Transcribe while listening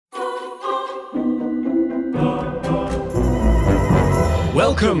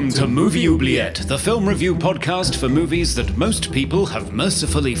Welcome to Movie Oubliette, the film review podcast for movies that most people have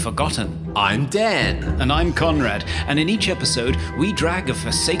mercifully forgotten. I'm Dan. And I'm Conrad, and in each episode, we drag a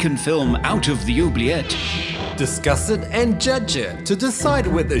forsaken film out of the oubliette, Discuss it and judge it to decide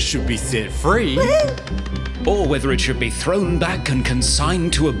whether it should be set free or whether it should be thrown back and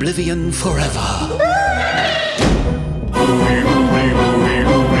consigned to oblivion forever.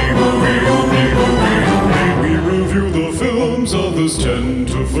 We review the films others tend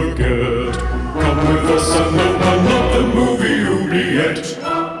to forget. Come with us and open up the movie oubliette.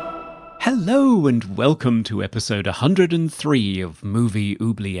 Hello and welcome to episode 103 of Movie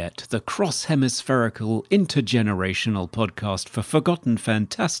Oubliette, the cross-hemispherical, intergenerational podcast for forgotten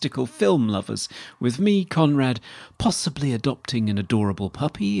fantastical film lovers, with me, Conrad, possibly adopting an adorable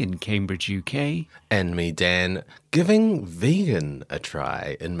puppy in Cambridge, UK. And me, Dan, giving vegan a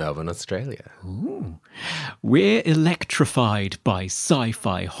try in Melbourne, Australia. Ooh. We're electrified by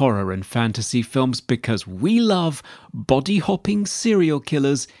sci-fi, horror and fantasy films because we love body-hopping serial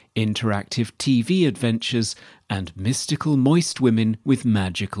killers, interactive TV adventures, and mystical moist women with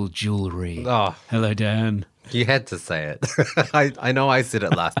magical jewelry. Oh, hello, Dan. You had to say it. I know I said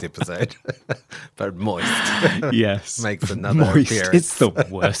it last episode, but moist. Yes. Makes another moist. appearance. It's the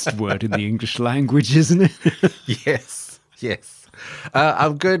worst word in the English language, isn't it? Yes.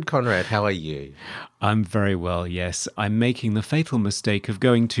 I'm good, Conrad. How are you? I'm very well, yes. I'm making the fatal mistake of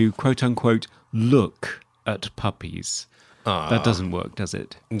going to, quote-unquote, look at puppies. That doesn't work, does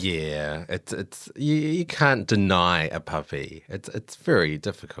it? Yeah, it's you can't deny a puppy. It's very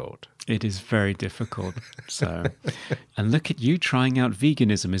difficult. It is very difficult. So, and look at you trying out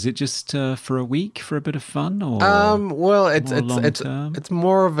veganism. Is it just for a week for a bit of fun, or well, it's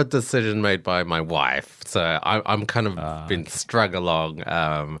more of a decision made by my wife. So I'm kind of been strung along.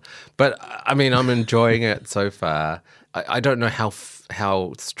 But I mean, I'm enjoying it so far. I don't know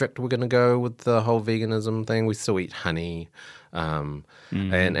how strict we're going to go with the whole veganism thing. We still eat honey,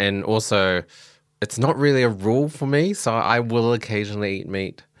 and also it's not really a rule for me. So I will occasionally eat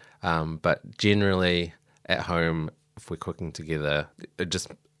meat. But generally at home, if we're cooking together, just,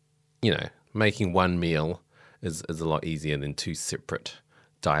 making one meal is a lot easier than two separate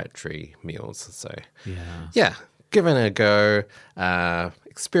dietary meals. So, yeah, giving it a go,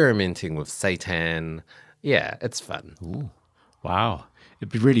 experimenting with seitan. Yeah, it's fun. Ooh, wow.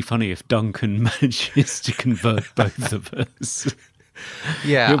 It'd be really funny if Duncan manages to convert both of us.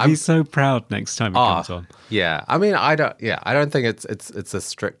 Yeah, you'll be so proud next time it comes on. Yeah, I mean, I don't think it's a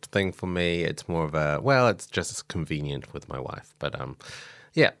strict thing for me. It's more of it's just convenient with my wife. But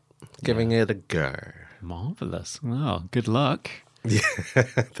giving it a go. Marvelous. Well, good luck. Yeah,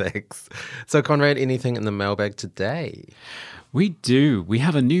 thanks. So, Conrad, anything in the mailbag today? We do. We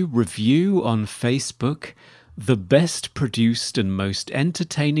have a new review on Facebook. The best produced and most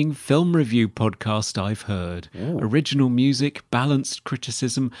entertaining film review podcast I've heard. Ooh. Original music, balanced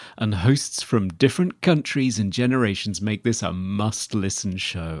criticism, and hosts from different countries and generations make this a must-listen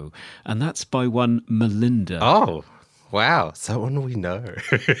show. And that's by one Melinda. Oh, wow. Someone we know.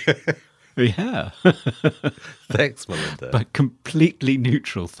 Yeah. Thanks, Melinda. But completely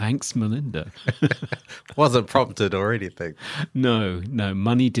neutral. Thanks, Melinda. Wasn't prompted or anything. No,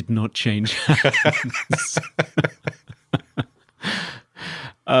 money did not change hands.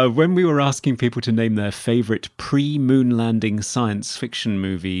 When we were asking people to name their favourite pre-moon landing science fiction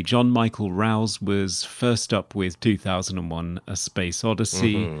movie, John Michael Rouse was first up with 2001: A Space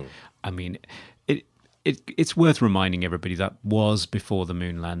Odyssey. Mm-hmm. I mean, it's worth reminding everybody that was before the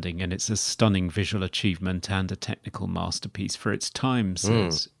moon landing, and it's a stunning visual achievement and a technical masterpiece for its time,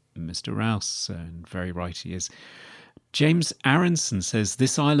 says Mr. Rouse, and very right he is. James Aronson says,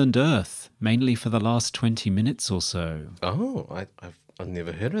 This Island Earth, mainly for the last 20 minutes or so. Oh, I've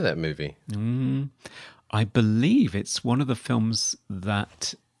never heard of that movie. I believe it's one of the films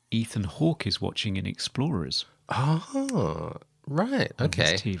that Ethan Hawke is watching in Explorers. Oh, right, okay.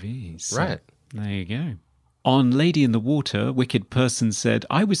 On his TV, so. Right. There you go. On Lady in the Water, Wicked Person said,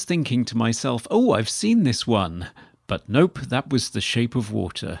 I was thinking to myself, I've seen this one. But nope, that was The Shape of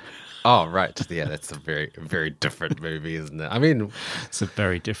Water. Oh, right. Yeah, that's a very, very different movie, isn't it? I mean, it's a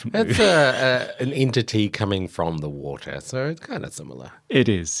very different movie. It's an entity coming from the water, so it's kind of similar. It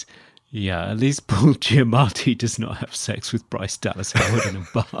is. Yeah, at least Paul Giamatti does not have sex with Bryce Dallas Howard in a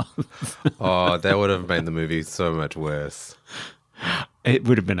bath. Oh, that would have made the movie so much worse. It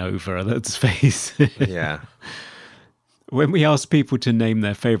would have been over, let's face it. Yeah. When we asked people to name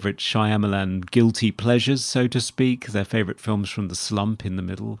their favourite Shyamalan guilty pleasures, so to speak, their favourite films from the slump in the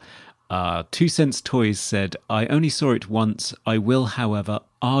middle, 2 Cents Toys said, I only saw it once. I will, however,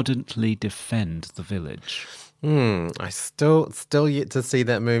 ardently defend The Village. I still yet to see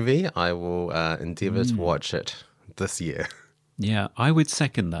that movie. I will endeavor to watch it this year. Yeah, I would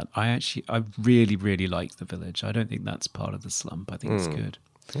second that. I really, really like The Village. I don't think that's part of the slump. I think it's good.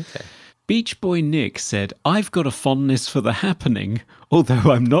 Okay. Beach Boy Nick said, I've got a fondness for The Happening,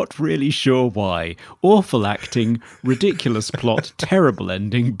 although I'm not really sure why. Awful acting, ridiculous plot, terrible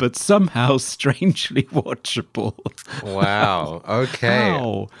ending, but somehow strangely watchable. Wow. Okay.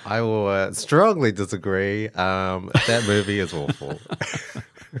 Wow. I will strongly disagree. That movie is awful.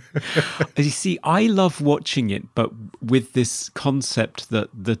 You see, I love watching it, but with this concept that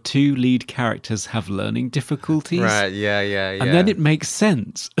the two lead characters have learning difficulties. Right. Yeah. And then it makes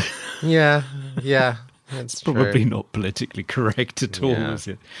sense. Yeah. That's Probably true. not politically correct at all, Yeah. is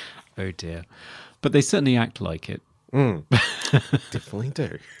it? Oh dear. But they certainly act like it. Definitely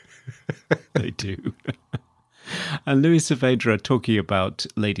do. They do. And Louis Saavedra, talking about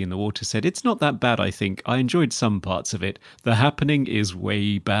Lady in the Water, said, it's not that bad, I think. I enjoyed some parts of it. The Happening is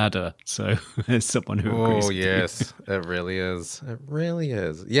way badder. So there's someone who agrees Oh, with you. yes. It really is. It really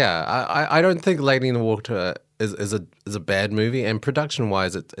is. Yeah. I don't think Lady in the Water is a bad movie. And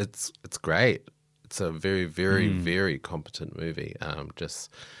production-wise, it's great. It's a very, very, very competent movie.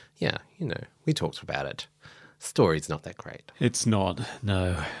 We talked about it. Story's not that great. It's not,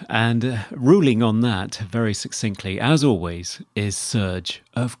 no. And ruling on that very succinctly, as always, is Serge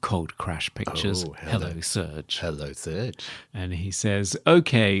of Cold Crash Pictures. Oh, hello. Hello, Serge. Hello, Serge. And he says,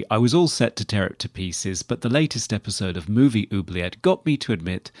 okay, I was all set to tear it to pieces, but the latest episode of Movie Oubliette got me to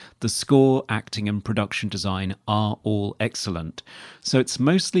admit the score, acting and production design are all excellent. So it's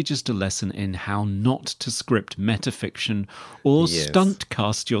mostly just a lesson in how not to script metafiction or Yes. stunt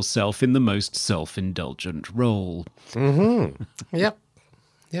cast yourself in the most self-indulgent role. Yep.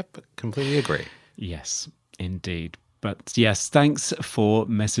 Completely agree. Yes, indeed. But yes, thanks for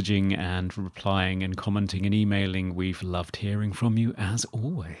messaging and replying and commenting and emailing. We've loved hearing from you as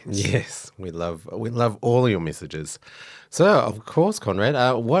always. Yes, we love all your messages. So, of course,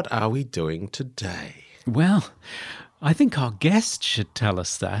 Conrad, what are we doing today? Well, I think our guest should tell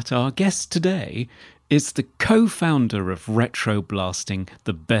us that. Our guest today is the co-founder of Retro Blasting,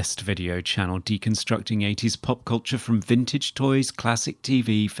 the best video channel deconstructing 80s pop culture from vintage toys, classic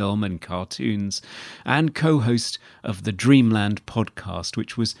TV, film and cartoons, and co-host of the Dreamland podcast,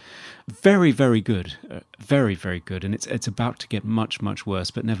 which was very, very good. Very, very good. And it's about to get much, much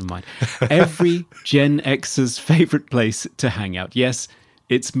worse, but never mind. Every Gen X's favourite place to hang out. Yes,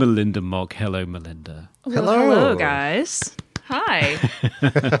 it's Melinda Mogg. Hello, Melinda. Hello, guys. Hi.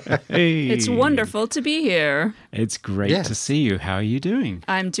 Hey. It's wonderful to be here. It's great Yes. to see you. How are you doing?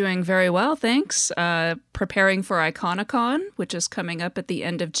 I'm doing very well, thanks. Preparing for Iconicon, which is coming up at the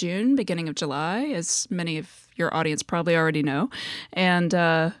end of June, beginning of July, as many of your audience probably already know. And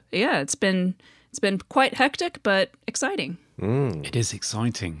it's been quite hectic, but exciting. It is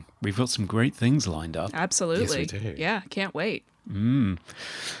exciting. We've got some great things lined up. Absolutely. Yes, we do. Yeah, can't wait. And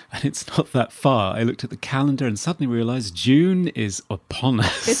it's not that far. I looked at the calendar and suddenly realized June is upon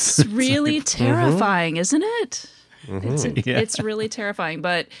us. It's really terrifying, isn't it? It's really terrifying.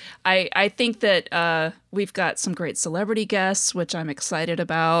 But I think that we've got some great celebrity guests, which I'm excited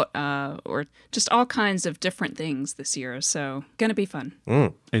about, or just all kinds of different things this year. So going to be fun.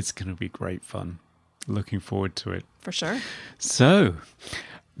 It's going to be great fun. Looking forward to it. For sure. So,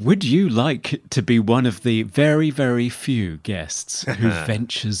 would you like to be one of the very, very few guests who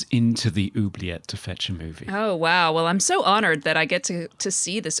ventures into the oubliette to fetch a movie? Oh, wow. Well, I'm so honored that I get to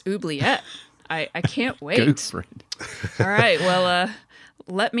see this oubliette. I can't wait. Go for it. All right. Well,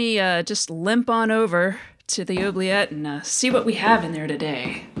 let me just limp on over to the oubliette and see what we have in there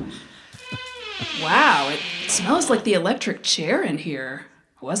today. Wow, it smells like the electric chair in here.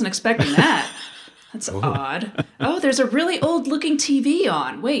 I wasn't expecting that. That's odd. Oh, there's a really old-looking TV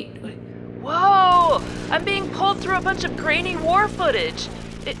on. Wait. Whoa! I'm being pulled through a bunch of grainy war footage.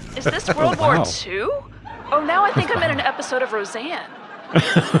 Is this World War II? Oh, now I think I'm in an episode of Roseanne.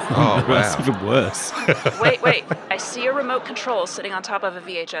 Oh, That's wow. even worse. Wait. I see a remote control sitting on top of a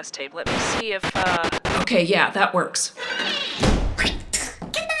VHS tape. Let me see if, Okay, yeah, that works.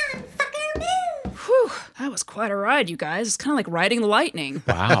 Whew, that was quite a ride, you guys. It's kind of like riding lightning.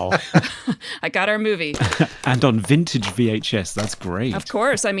 Wow. I got our movie. And on vintage VHS, that's great. Of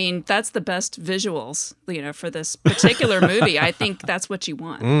course. I mean, that's the best visuals, for this particular movie. I think that's what you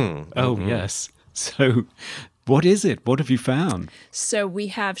want. Oh, yes. So, what is it? What have you found? So we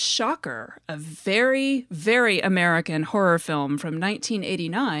have Shocker, a very, very American horror film from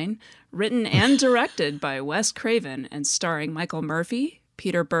 1989, written and directed by Wes Craven and starring Michael Murphy,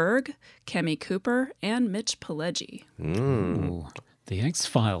 Peter Berg, Kemi Cooper, and Mitch Pileggi. Ooh, The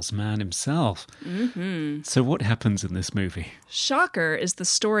X-Files man himself. Mm-hmm. So what happens in this movie? Shocker is the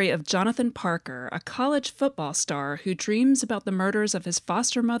story of Jonathan Parker, a college football star who dreams about the murders of his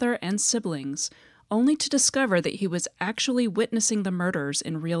foster mother and siblings, only to discover that he was actually witnessing the murders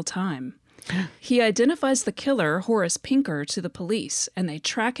in real time. He identifies the killer, Horace Pinker, to the police, and they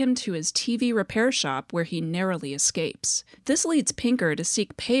track him to his TV repair shop where he narrowly escapes. This leads Pinker to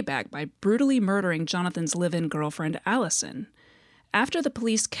seek payback by brutally murdering Jonathan's live-in girlfriend, Allison. After the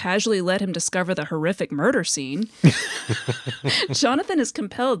police casually let him discover the horrific murder scene, Jonathan is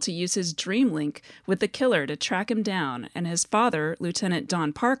compelled to use his dream link with the killer to track him down, and his father, Lieutenant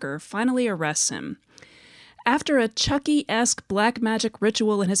Don Parker, finally arrests him. After a Chucky-esque black magic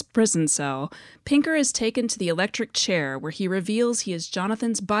ritual in his prison cell, Pinker is taken to the electric chair where he reveals he is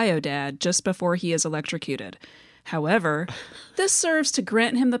Jonathan's bio-dad just before he is electrocuted. However, this serves to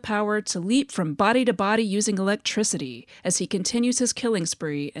grant him the power to leap from body to body using electricity as he continues his killing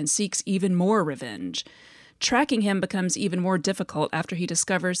spree and seeks even more revenge. Tracking him becomes even more difficult after he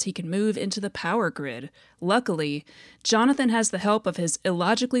discovers he can move into the power grid. Luckily, Jonathan has the help of his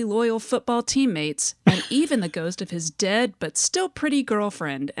illogically loyal football teammates and even the ghost of his dead but still pretty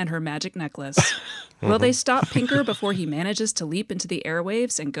girlfriend and her magic necklace. Will they stop Pinker before he manages to leap into the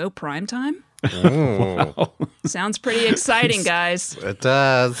airwaves and go primetime? Wow. Sounds pretty exciting, guys. It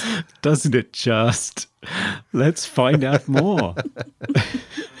does. Doesn't it just? Let's find out more.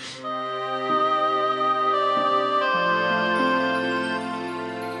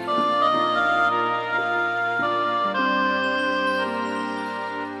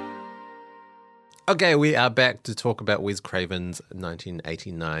 Okay, we are back to talk about Wes Craven's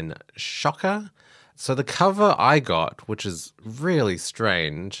 1989 Shocker. So the cover I got, which is really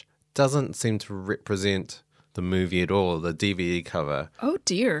strange, doesn't seem to represent the movie at all, the DVD cover. Oh,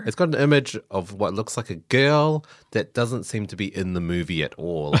 dear. It's got an image of what looks like a girl that doesn't seem to be in the movie at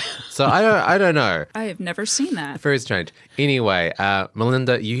all. So I don't know. I have never seen that. Very strange. Anyway,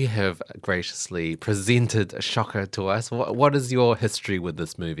 Melinda, you have graciously presented a Shocker to us. What is your history with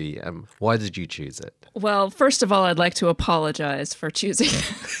this movie? Why did you choose it? Well, first of all, I'd like to apologize for choosing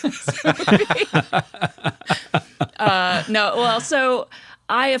this movie. So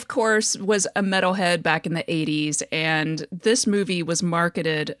I, of course, was a metalhead back in the 80s, and this movie was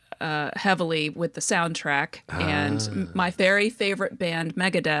marketed heavily with the soundtrack. And my very favorite band,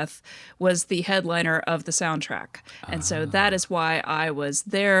 Megadeth, was the headliner of the soundtrack. And so that is why I was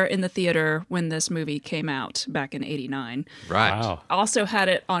there in the theater when this movie came out back in 89. Right. Wow. Also had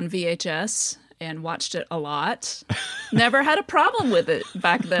it on VHS and watched it a lot. Never had a problem with it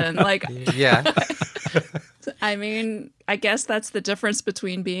back then. Yeah. I mean, I guess that's the difference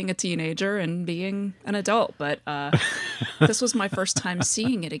between being a teenager and being an adult. But this was my first time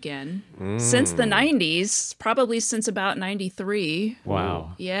seeing it again since the 90s, probably since about 93.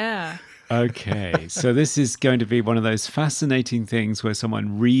 Wow. Yeah. Okay, so this is going to be one of those fascinating things where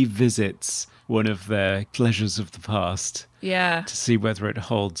someone revisits one of their pleasures of the past Yeah. to see whether it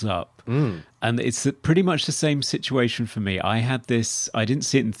holds up. And it's pretty much the same situation for me. I didn't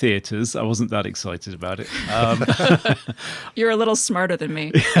see it in theaters. I wasn't that excited about it. You're a little smarter than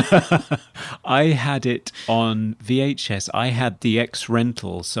me. I had it on VHS. I had the X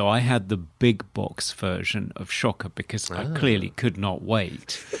rental, so I had the big box version of Shocker because I clearly could not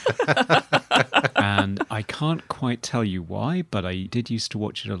wait. And I can't quite tell you why, but I did used to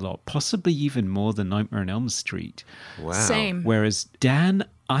watch it a lot, possibly even more than Nightmare on Elm Street. Wow. Same. Whereas Dan,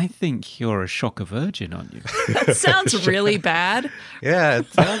 I think you're a Shocker virgin, aren't you? That sounds really bad. Yeah,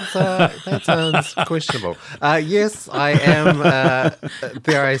 it sounds, that sounds questionable. Yes, I am,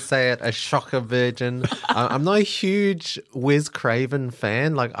 dare I say it, a Shocker virgin. I'm not a huge Wes Craven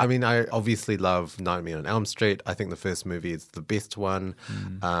fan. I obviously love Nightmare on Elm Street. I think the first movie is the best one.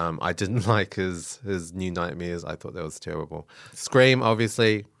 I didn't like his New Nightmares. I thought that was terrible. Scream,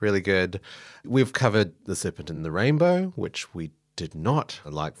 obviously, really good. We've covered The Serpent and the Rainbow, which we did not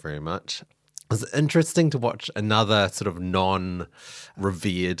like very much. It was interesting to watch another sort of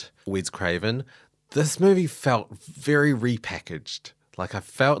non-revered Wes Craven. This movie felt very repackaged. I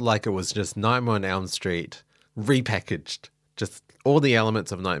felt like it was just Nightmare on Elm Street repackaged. Just all the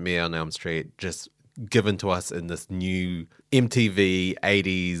elements of Nightmare on Elm Street just given to us in this new MTV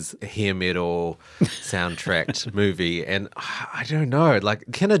 80s hair metal soundtracked movie. And I don't know,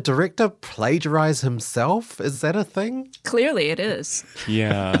 can a director plagiarize himself? Is that a thing? Clearly it is.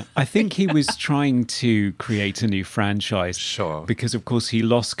 Yeah, I think he was trying to create a new franchise. Sure. Because, of course, he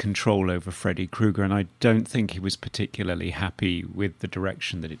lost control over Freddy Krueger, and I don't think he was particularly happy with the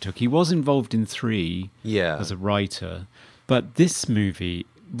direction that it took. He was involved in 3 as a writer, but this movie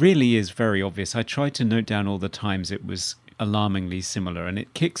really is very obvious. I tried to note down all the times it was alarmingly similar. And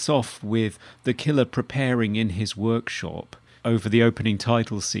it kicks off with the killer preparing in his workshop over the opening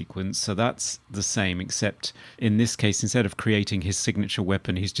title sequence. So that's the same, except in this case, instead of creating his signature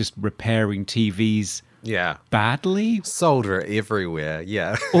weapon, he's just repairing TVs Yeah. badly. Solder everywhere.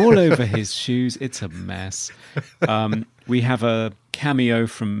 Yeah. All over his shoes. It's a mess. We have a cameo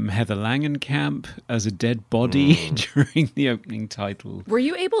from Heather Langenkamp as a dead body during the opening title. Were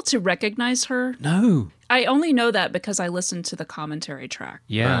you able to recognize her? No. I only know that because I listened to the commentary track.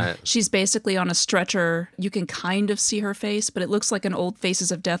 Yeah. Right. She's basically on a stretcher. You can kind of see her face, but it looks like an old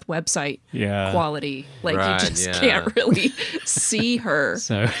Faces of Death website Yeah. quality. Like Right, you just yeah. can't really see her.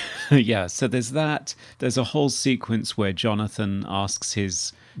 So, yeah, so there's that. There's a whole sequence where Jonathan asks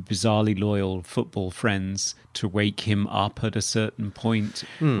his bizarrely loyal football friends to wake him up at a certain point.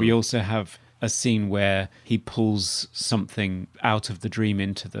 We also have a scene where he pulls something out of the dream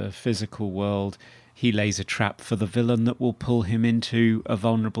into the physical world. He lays a trap for the villain that will pull him into a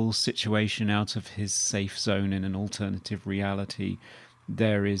vulnerable situation out of his safe zone in an alternative reality.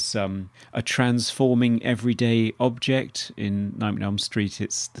 There is a transforming everyday object. In Nightmare on Elm Street,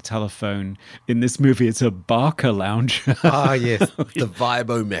 it's the telephone. In this movie, it's a Barker lounger. Ah, yes. The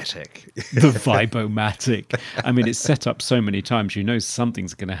Vibomatic. The Vibomatic. I mean, it's set up so many times, you know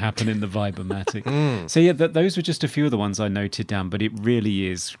something's going to happen in the Vibomatic. So yeah, those were just a few of the ones I noted down, but it really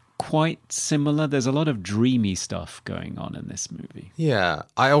is quite similar. There's a lot of dreamy stuff going on in this movie. Yeah,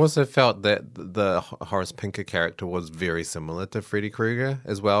 I also felt that the Horace Pinker character was very similar to Freddy Krueger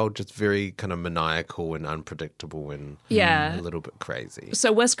as well, just very kind of maniacal and unpredictable and Yeah. a little bit crazy.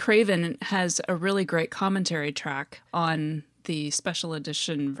 So Wes Craven has a really great commentary track on the special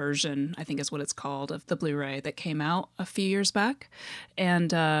edition version, I think is what it's called, of the Blu-ray that came out a few years back.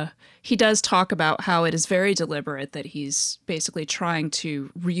 And he does talk about how it is very deliberate that he's basically trying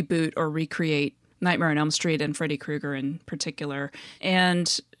to reboot or recreate Nightmare on Elm Street and Freddy Krueger in particular.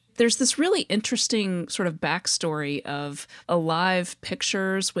 And there's this really interesting sort of backstory of Alive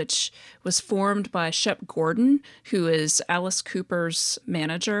Pictures, which was formed by Shep Gordon, who is Alice Cooper's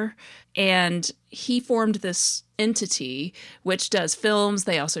manager. And he formed this entity which does films.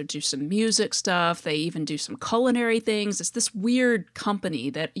 They also do some music stuff. They even do some culinary things. It's this weird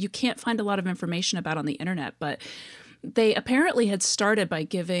company that you can't find a lot of information about on the internet, but they apparently had started by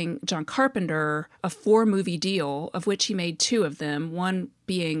giving John Carpenter a 4-movie deal, of which he made 2 of them, one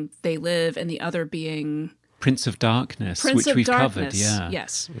being They Live and the other being Prince of Darkness, Prince which of we've Darkness. covered. Yeah.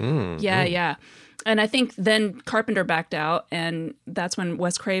 Yes. Yeah. And I think then Carpenter backed out, and that's when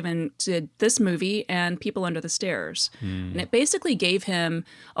Wes Craven did this movie and People Under the Stairs. And it basically gave him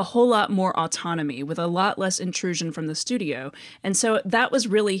a whole lot more autonomy with a lot less intrusion from the studio. And so that was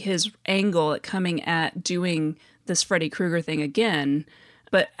really his angle at coming at doing this Freddy Krueger thing again,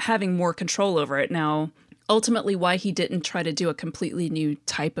 but having more control over it. Now, ultimately, why he didn't try to do a completely new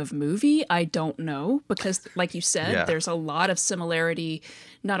type of movie, I don't know. Because, like you said, Yeah. there's a lot of similarity,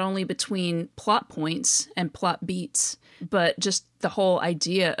 not only between plot points and plot beats, but just the whole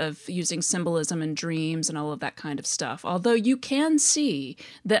idea of using symbolism and dreams and all of that kind of stuff. Although you can see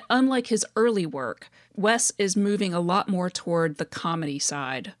that, unlike his early work, Wes is moving a lot more toward the comedy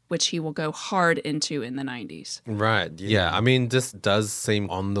side, which he will go hard into in the 90s. Right. Yeah. I mean, this does seem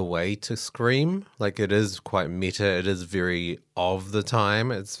on the way to Scream. Like, it is quite meta. It is very of the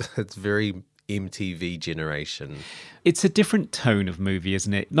time. It's very MTV generation. It's a different tone of movie,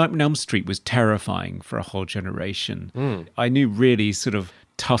 isn't it? Nightmare on Elm Street was terrifying for a whole generation. I knew really sort of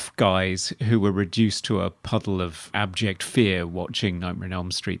tough guys who were reduced to a puddle of abject fear watching Nightmare on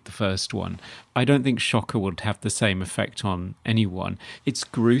Elm Street, the first one. I don't think Shocker would have the same effect on anyone. It's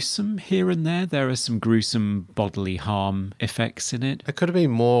gruesome here and there. There are some gruesome bodily harm effects in it. It could have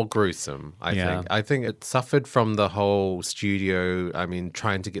been more gruesome, I Yeah. think. I think it suffered from the whole studio, I mean,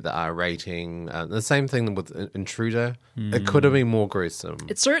 trying to get the R rating. The same thing with Intruder. It could have been more gruesome.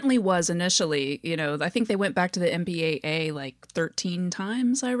 It certainly was initially. You know, I think they went back to the MPAA like 13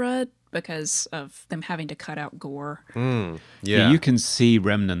 times, I read, because of them having to cut out gore. Yeah. You can see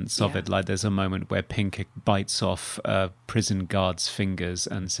remnants of Yeah. it. Like there's a moment where Pinker bites off a prison guard's fingers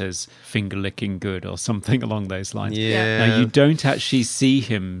and says, "Finger licking good," or something along those lines. Yeah. Now, you don't actually see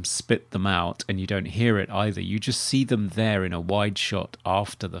him spit them out, and you don't hear it either. You just see them there in a wide shot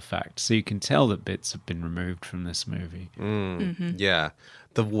after the fact. So you can tell that bits have been removed from this movie. Yeah.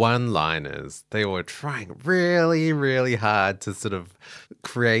 The one-liners, they were trying really, really hard to sort of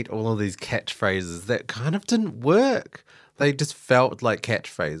create all of these catchphrases that kind of didn't work. They just felt like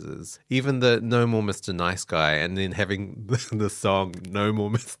catchphrases. Even the "No More Mr. Nice Guy" and then having the song "No More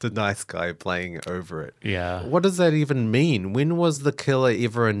Mr. Nice Guy" playing over it. Yeah. What does that even mean? When was the killer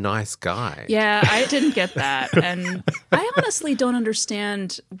ever a nice guy? Yeah, I didn't get that. And I honestly don't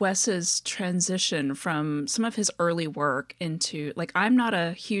understand Wes's transition from some of his early work into, like, I'm not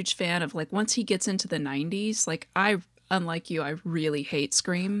a huge fan of, like, once he gets into the 90s, like, unlike you, I really hate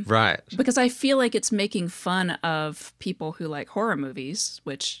Scream. Right. Because I feel like it's making fun of people who like horror movies,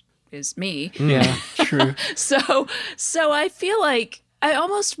 which is me. Yeah, true. So I feel like I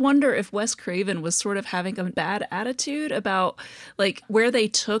almost wonder if Wes Craven was sort of having a bad attitude about like where they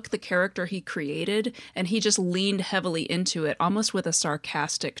took the character he created and he just leaned heavily into it, almost with a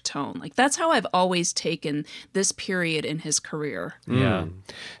sarcastic tone. Like that's how I've always taken this period in his career. Yeah.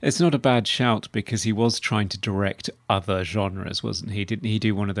 It's not a bad shout because he was trying to direct other genres, wasn't he? Didn't he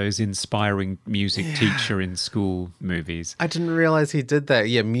do one of those inspiring music teacher in school movies? I didn't realize he did that.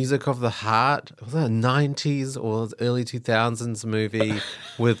 Yeah, Music of the Heart. Was that a 90s or early 2000s movie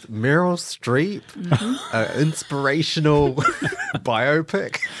with Meryl Streep? Inspirational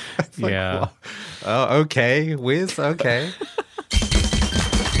biopic. It's like, Yeah. what? Oh, okay. Where's okay?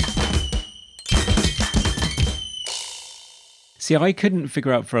 See, I couldn't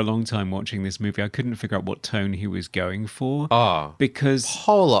figure out for a long time watching this movie, I couldn't figure out what tone he was going for. Oh, Because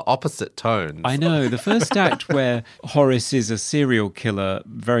polar opposite tones. I know the first act where Horace is a serial killer,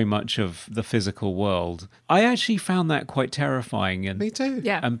 very much of the physical world, I actually found that quite terrifying. And Me too.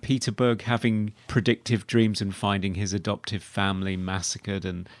 Yeah. And Peter Berg having predictive dreams and finding his adoptive family massacred.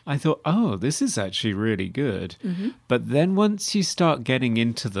 And I thought, oh, this is actually really good. But then once you start getting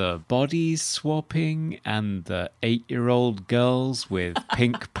into the body swapping and the 8-year-old girls with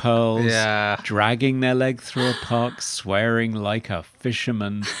pink pearls Yeah. dragging their leg through a park, swearing like a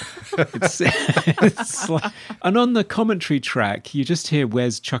fisherman. It's like, and on the commentary track, you just hear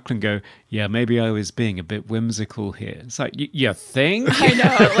Wes chuckle and go, yeah, maybe I was being a bit whimsical here. It's like, you think? I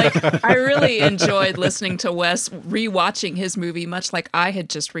know. Like, I really enjoyed listening to Wes rewatching his movie, much like I had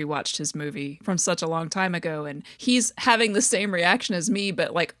just rewatched his movie from such a long time ago. And he's having the same reaction as me,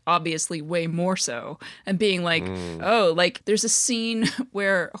 but like obviously way more so. And being like, oh, like there's a scene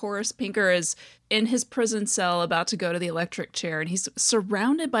where Horace Pinker is in his prison cell about to go to the electric chair and he's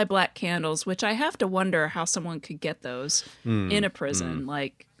surrounded by black candles, which I have to wonder how someone could get those in a prison.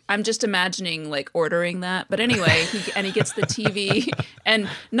 Like, I'm just imagining like ordering that. But anyway, he gets the TV and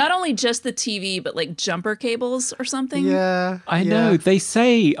not only just the TV, but like jumper cables or something. Yeah. I know. They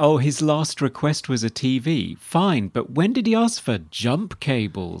say, oh, his last request was a TV. Fine. But when did he ask for jump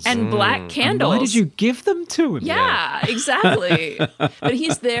cables? And black candles. Why did you give them to him? Yeah, exactly. But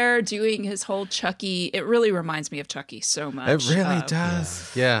he's there doing his whole Chucky. It really reminds me of Chucky so much. It really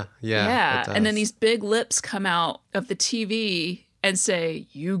does. Yeah. Yeah. It does. And then these big lips come out of the TV and say,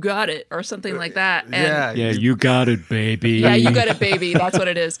 you got it, or something like that. And Yeah, you got it, baby. yeah, you got it, baby. That's what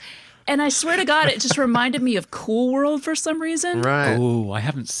it is. And I swear to God, it just reminded me of Cool World for some reason. Right. Oh, I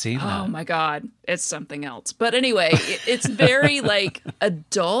haven't seen that. Oh my God, it's something else. But anyway, it's very like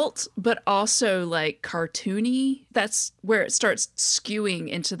adult, but also like cartoony. That's where it starts skewing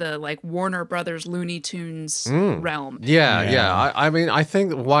into the like Warner Brothers Looney Tunes realm. Yeah. I mean, I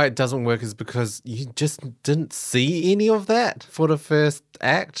think why it doesn't work is because you just didn't see any of that for the first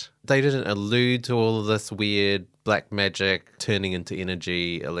act. They didn't allude to all of this weird black magic turning into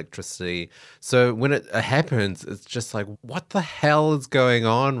energy, electricity. So when it happens, it's just like, what the hell is going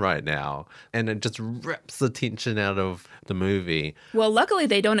on right now? And it just rips the tension out of the movie. Well, luckily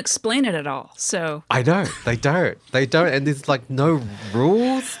they don't explain it at all. So I don't. They don't. They don't. And there's like no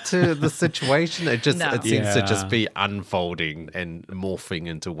rules to the situation. It just No. it seems to Yeah. just be unfolding and morphing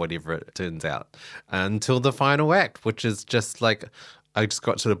into whatever it turns out until the final act, which is just like I just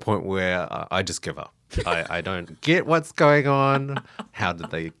got to the point where I just give up. I don't get what's going on. How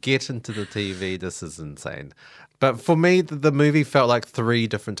did they get into the TV? This is insane. But for me, the movie felt like 3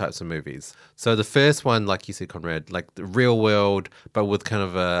 different types of movies. So the first one, like you said, Conrad, like the real world, but with kind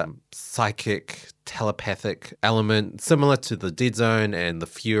of a psychic, telepathic element, similar to the Dead Zone and the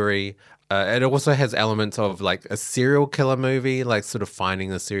Fury. It also has elements of like a serial killer movie, like sort of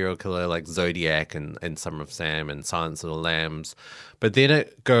finding a serial killer like Zodiac and Summer of Sam and Silence of the Lambs. But then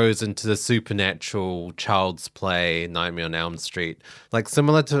it goes into the supernatural, Child's Play, Nightmare on Elm Street, like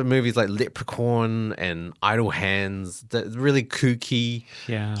similar to movies like Leprechaun and Idle Hands, the really kooky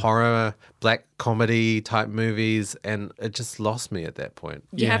horror, black comedy type movies. And it just lost me at that point.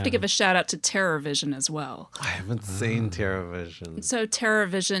 you have to Yeah. give a shout out to Terror Vision as well. I haven't seen Terror Vision. So Terror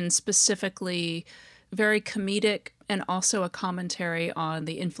Vision specifically very comedic and also a commentary on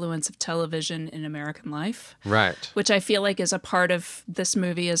the influence of television in American life. Right. Which I feel like is a part of this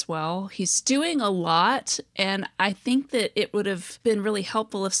movie as well. He's doing a lot, and I think that it would have been really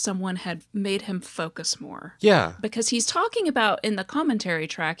helpful if someone had made him focus more. Yeah. Because he's talking about, in the commentary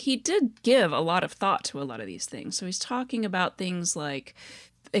track, he did give a lot of thought to a lot of these things. So he's talking about things like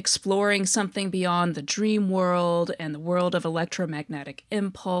exploring something beyond the dream world and the world of electromagnetic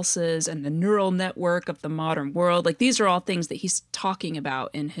impulses and the neural network of the modern world. Like, these are all things that he's talking about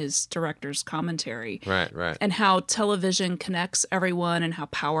in his director's commentary. Right, right. And how television connects everyone and how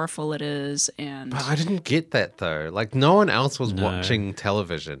powerful it is. And But I didn't get that though. Like, no one else was watching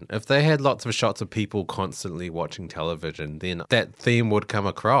television. If they had lots of shots of people constantly watching television, then that theme would come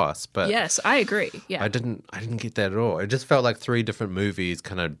across. But yes, I agree. Yeah. I didn't get that at all. It just felt like 3 different movies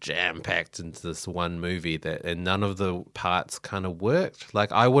kind of jam-packed into this one movie and none of the parts kind of worked.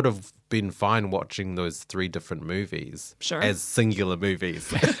 Like, I would have been fine watching those 3 different movies as singular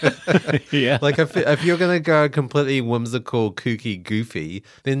movies. Yeah. Like, if you're going to go completely whimsical, kooky, goofy,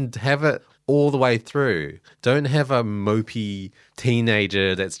 then have it all the way through. Don't have a mopey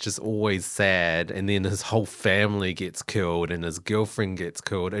teenager that's just always sad and then his whole family gets killed and his girlfriend gets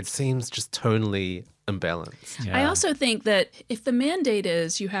killed. It seems just tonally imbalanced. I also think that if the mandate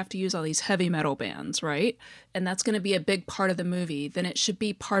is you have to use all these heavy metal bands, right? And that's going to be a big part of the movie, then it should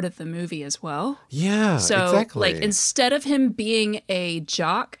be part of the movie as well. Yeah, So, exactly. like, instead of him being a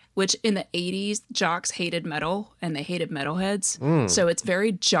jock, which in the 80s, jocks hated metal and they hated metalheads. So it's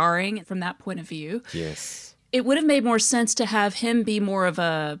very jarring from that point of view. Yes. It would have made more sense to have him be more of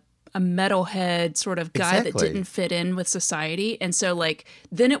a metalhead sort of guy that Exactly. didn't fit in with society. And so, like,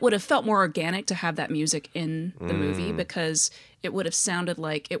 then it would have felt more organic to have that music in the movie because it would have sounded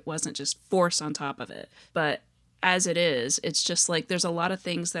like it wasn't just force on top of it. But as it is, it's just like there's a lot of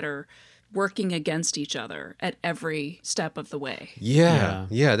things that are working against each other at every step of the way. Yeah,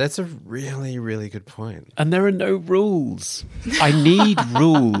 that's a really, really good point. And there are no rules. I need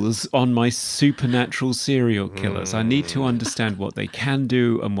rules on my supernatural serial killers. I need to understand what they can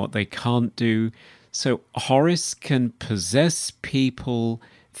do and what they can't do. So Horace can possess people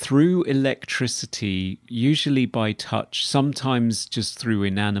through electricity, usually by touch, sometimes just through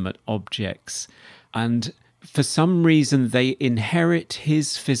inanimate objects. And for some reason, they inherit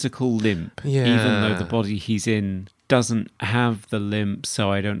his physical limp, even though the body he's in doesn't have the limp, so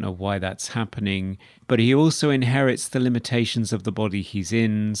I don't know why that's happening. But he also inherits the limitations of the body he's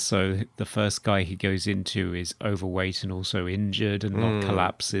in, so the first guy he goes into is overweight and also injured and not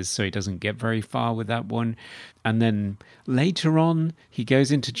collapses, so he doesn't get very far with that one. And then later on, he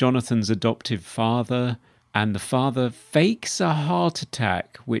goes into Jonathan's adoptive father, and the father fakes a heart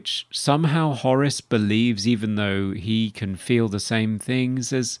attack, which somehow Horace believes, even though he can feel the same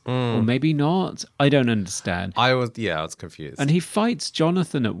things as, or maybe not. I don't understand. I was confused. And he fights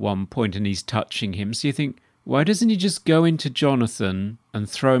Jonathan at one point and he's touching him. So you think, why doesn't he just go into Jonathan and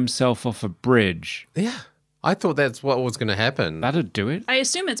throw himself off a bridge? Yeah. I thought that's what was going to happen. That'd do it. I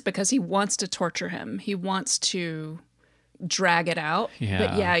assume it's because he wants to torture him. He wants to drag it out. Yeah.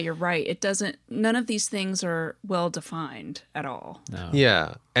 But yeah, you're right. It doesn't, none of these things are well defined at all. No.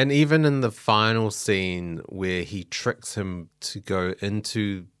 Yeah. And even in the final scene where he tricks him to go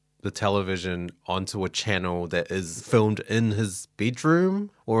into the television onto a channel that is filmed in his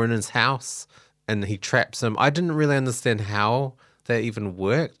bedroom or in his house and he traps him, I didn't really understand how that even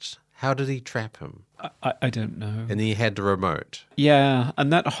worked. How did he trap him? I don't know. And he had the remote. Yeah,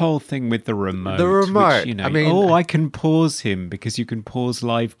 and that whole thing with the remote. The remote, Which, you know, I mean- I can pause him because you can pause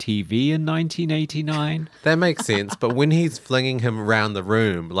live TV in 1989. That makes sense. But when he's flinging him around the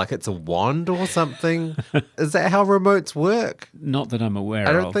room like it's a wand or something, is that how remotes work? Not that I'm aware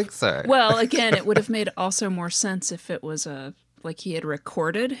I of. don't think so. Well, again, it would have made also more sense if it was like he had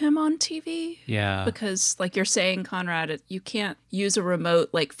recorded him on TV. Yeah. Because, like you're saying, Conrad, you can't use a remote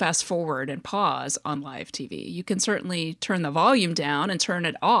like fast forward and pause on live TV. You can certainly turn the volume down and turn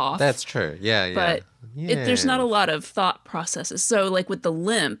it off. That's true. Yeah. But there's not a lot of thought processes. So, like with the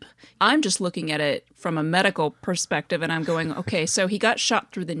limp, I'm just looking at it from a medical perspective and I'm going, okay, so he got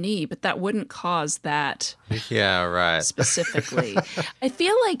shot through the knee, but that wouldn't cause that Yeah, right. specifically. I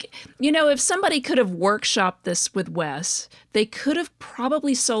feel like, if somebody could have workshopped this with Wes, they could have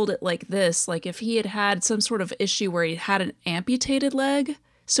probably sold it like this. Like if he had had some sort of issue where he had an amputated leg,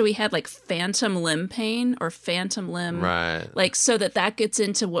 so he had like phantom limb pain or phantom limb. Right. Like so that gets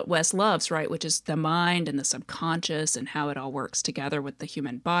into what Wes loves, right? Which is the mind and the subconscious and how it all works together with the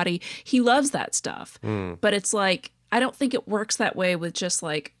human body. He loves that stuff. But it's like, I don't think it works that way with just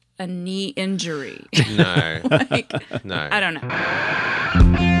like a knee injury. No. Like, No. I don't know.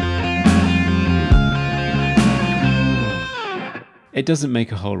 It doesn't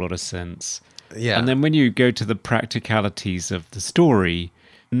make a whole lot of sense. Yeah. And then when you go to the practicalities of the story,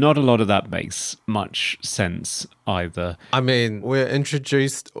 not a lot of that makes much sense either. I mean, we're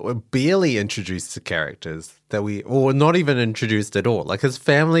barely introduced to characters or not even introduced at all. Like his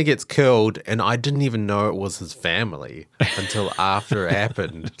family gets killed and I didn't even know it was his family until after it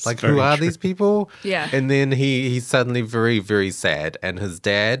happened. Like, who are these people? Yeah. And then he's suddenly very, very sad and his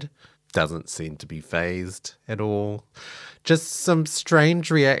dad doesn't seem to be fazed at all. Just some strange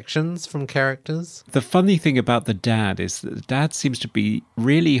reactions from characters. The funny thing about the dad is that the dad seems to be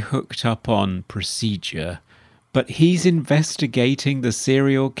really hooked up on procedure, but he's investigating the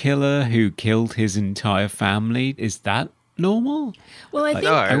serial killer who killed his entire family. Is that normal? Well, I think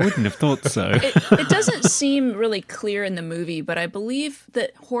I wouldn't have thought so. it doesn't seem really clear in the movie, but I believe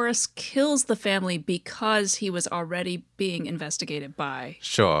that Horace kills the family because he was already being investigated by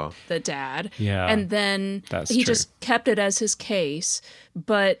Sure. the dad. Yeah, And then that's he true. just kept it as his case.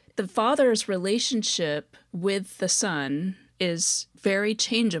 But the father's relationship with the son is very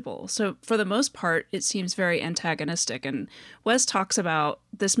changeable. So for the most part, it seems very antagonistic. And Wes talks about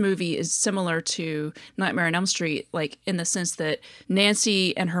this movie is similar to Nightmare on Elm Street, like in the sense that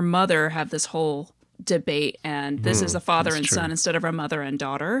Nancy and her mother have this whole debate, and this is a father and son instead of a mother and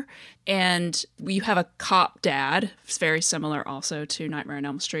daughter. And you have a cop dad. It's very similar also to Nightmare on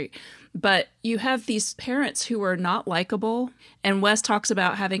Elm Street. But you have these parents who are not likable. And Wes talks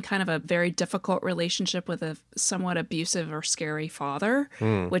about having kind of a very difficult relationship with a somewhat abusive or scary father,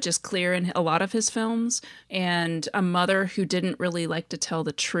 which is clear in a lot of his films. And a mother who didn't really like to tell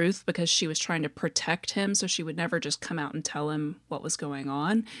the truth because she was trying to protect him. So she would never just come out and tell him what was going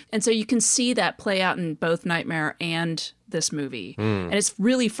on. And so you can see that play out in both Nightmare and this movie. And it's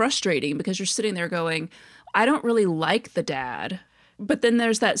really frustrating because you're sitting there going, I don't really like the dad. But then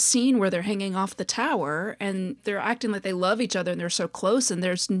there's that scene where they're hanging off the tower and they're acting like they love each other and they're so close, and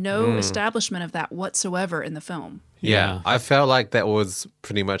there's no establishment of that whatsoever in the film. Yeah, I felt like that was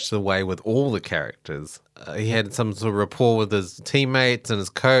pretty much the way with all the characters. He had some sort of rapport with his teammates and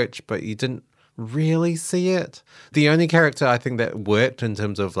his coach, but you didn't really see it. The only character I think that worked in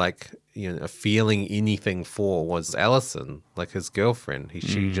terms of like, you know, feeling anything for was Allison, like his girlfriend.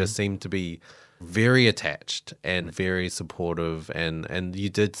 She just seemed to be very attached and very supportive, and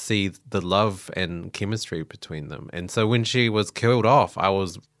you did see the love and chemistry between them. And so when she was killed off, I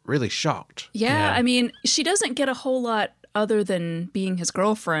was really shocked. Yeah, I mean, she doesn't get a whole lot other than being his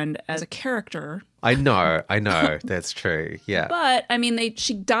girlfriend as a character. I know, that's true. Yeah. But I mean,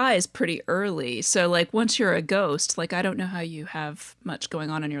 she dies pretty early. So like once you're a ghost, like I don't know how you have much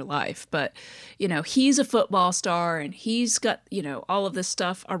going on in your life, but you know, he's a football star and he's got, you know, all of this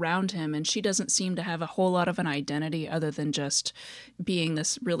stuff around him, and she doesn't seem to have a whole lot of an identity other than just being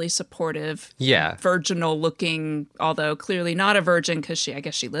this really supportive, virginal looking, although clearly not a virgin because I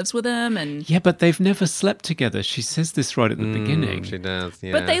guess she lives with him. And yeah, but they've never slept together. She says this right at the beginning. She does,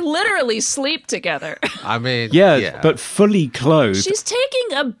 yeah. But they literally sleep together. I mean, yeah, but fully clothed. She's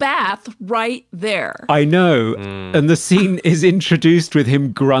taking a bath right there. I know. And the scene is introduced with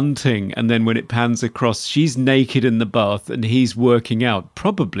him grunting, and then when it pans across, she's naked in the bath and he's working out,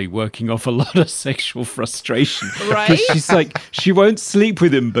 probably working off a lot of sexual frustration. Right? 'Cause she's like, she won't sleep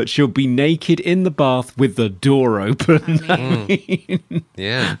with him, but she'll be naked in the bath with the door open.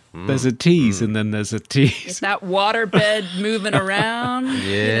 Yeah. There's a tease and then there's a tease. Is that waterbed moving around?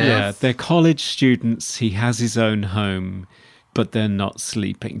 Yeah, they're college students. He has his own home, but they're not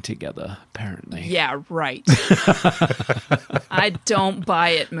sleeping together, apparently. Yeah, right. I don't buy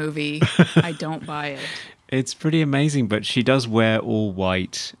it, movie. I don't buy it. It's pretty amazing, but she does wear all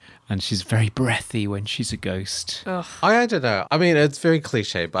white, and she's very breathy when she's a ghost. I don't know. I mean, it's very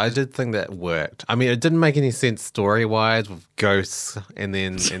cliche, but I did think that worked. I mean, it didn't make any sense story-wise with ghosts, and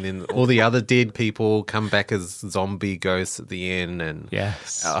then all the other dead people come back as zombie ghosts at the end, and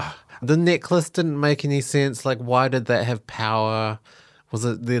Yes. the necklace didn't make any sense. Like, why did that have power? Was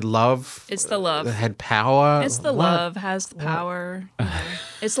it the love? It's the love. That had power? It's the love has the power. You know.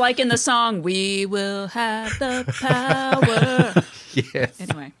 It's like in the song, "We will have the power." Yes.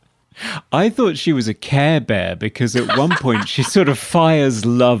 Anyway. I thought she was a Care Bear because at one point she sort of fires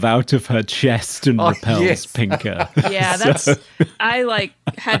love out of her chest and repels yes. Pinker. Yeah, I like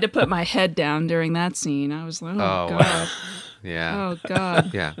had to put my head down during that scene. I was like, oh God. Wow. Yeah. Oh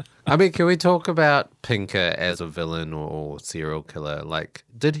God. Yeah. I mean, can we talk about Pinker as a villain or serial killer? Like,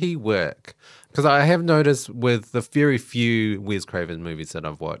 did he work? Because I have noticed with the very few Wes Craven movies that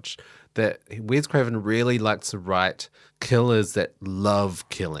I've watched, that Wes Craven really likes to write killers that love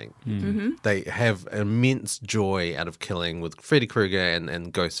killing. They have immense joy out of killing. With Freddy Krueger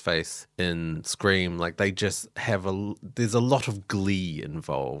and Ghostface in Scream, like they just have there's a lot of glee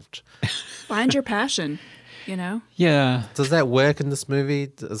involved. Find your passion, you know? Yeah, Does that work in this movie?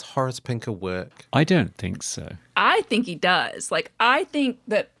 Does Horace Pinker work? I don't think so. I think he does. Like, I think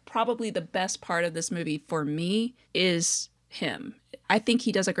that probably the best part of this movie for me is him. I think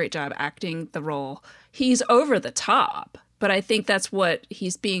he does a great job acting the role. He's over the top, but I think that's what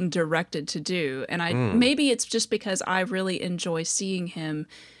he's being directed to do. And maybe it's just because I really enjoy seeing him,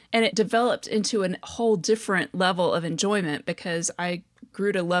 and it developed into a whole different level of enjoyment because I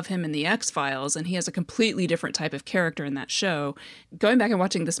grew to love him in the X-Files, and he has a completely different type of character in that show. Going back and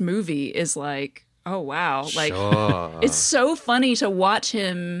watching this movie is like, oh wow, like Sure. it's so funny to watch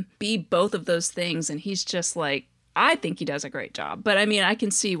him be both of those things, and he's just like, I think he does a great job. But I mean, I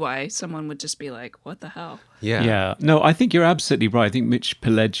can see why someone would just be like, what the hell? Yeah. No, I think you're absolutely right. I think Mitch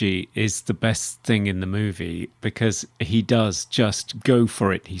Pileggi is the best thing in the movie because he does just go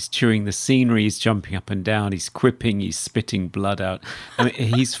for it. He's chewing the scenery, he's jumping up and down, he's quipping, he's spitting blood out. I mean,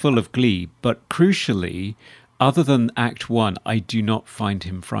 he's full of glee. But crucially, other than Act 1, I do not find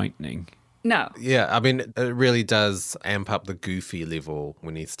him frightening. No. Yeah, I mean, it really does amp up the goofy level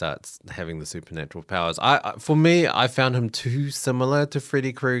when he starts having the supernatural powers. For me, I found him too similar to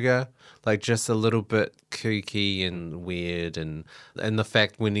Freddy Krueger, like just a little bit kooky and weird, and the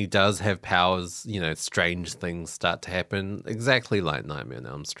fact when he does have powers, you know, strange things start to happen, exactly like Nightmare on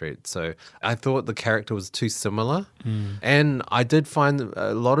Elm Street. So I thought the character was too similar, and I did find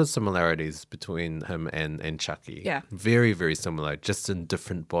a lot of similarities between him and Chucky. Yeah. Very, very similar, just in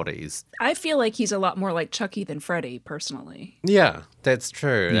different bodies. I feel like he's a lot more like Chucky than Freddy, personally. Yeah, that's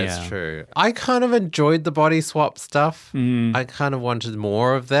true. That's Yeah. true. I kind of enjoyed the body swap stuff. I kind of wanted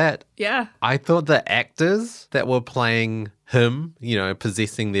more of that. Yeah. I thought the actors that were playing him, you know,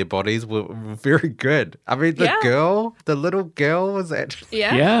 possessing their bodies were very good. I mean, the little girl was actually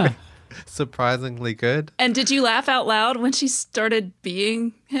Yeah. Yeah. surprisingly good. And did you laugh out loud when she started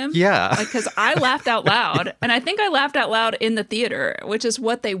being him? Yeah. Because I laughed out loud, and I think I laughed out loud in the theater, which is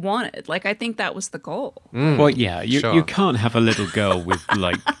what they wanted. Like, I think that was the goal. Well, yeah, you Sure. can't have a little girl with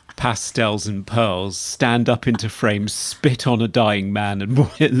like pastels and pearls stand up into frame, spit on a dying man, and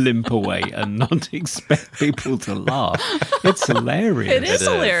limp away and not expect people to laugh. It's hilarious. It is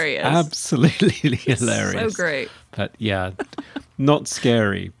hilarious. Absolutely hilarious. So great. But yeah, not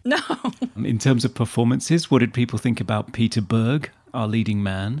scary. No. In terms of performances, what did people think about Peter Berg, our leading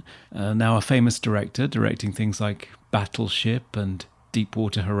man, now a famous director, directing things like Battleship and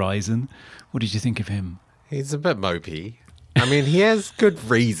Deepwater Horizon? What did you think of him? He's a bit mopey. I mean, he has good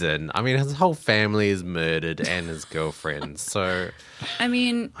reason. I mean, his whole family is murdered and his girlfriend. So, I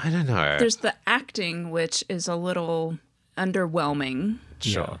mean, I don't know. there's the acting, which is a little underwhelming.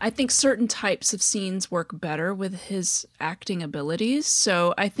 Sure. I think certain types of scenes work better with his acting abilities.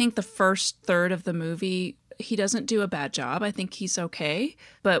 So I think the first third of the movie, he doesn't do a bad job. I think he's okay.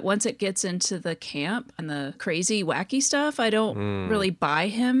 But once it gets into the camp and the crazy, wacky stuff, I don't really buy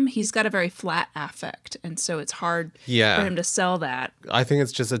him. He's got a very flat affect. And so it's hard for him to sell that. I think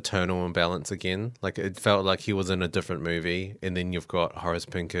it's just a tonal imbalance again. Like, it felt like he was in a different movie, and then you've got Horace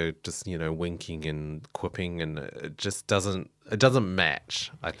Pinker just, you know, winking and quipping, and it just doesn't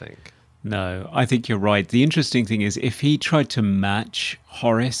match, I think. No, I think you're right. The interesting thing is if he tried to match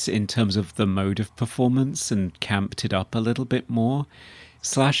Horace in terms of the mode of performance and camped it up a little bit more,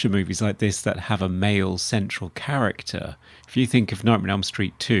 slasher movies like this that have a male central character, if you think of Nightmare on Elm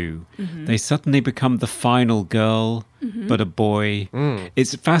Street 2, they suddenly become the final girl, but a boy.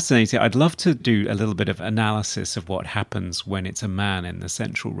 It's fascinating. I'd love to do a little bit of analysis of what happens when it's a man in the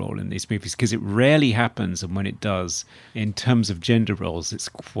central role in these movies, because it rarely happens, and when it does, in terms of gender roles, it's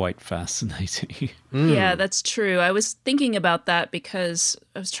quite fascinating. Yeah, that's true. I was thinking about that because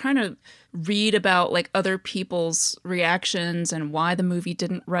I was trying to read about like other people's reactions and why the movie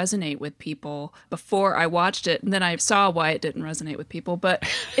didn't resonate with people before I watched it. And then I saw why it didn't resonate with people. But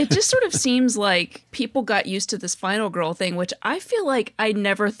it just sort of seems like people got used to this final girl thing, which I feel like I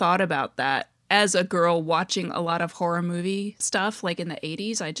never thought about that as a girl watching a lot of horror movie stuff, like in the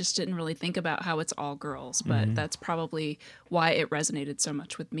 80s. I just didn't really think about how it's all girls, but that's probably why it resonated so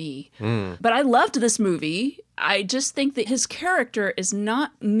much with me. But I loved this movie. I just think that his character is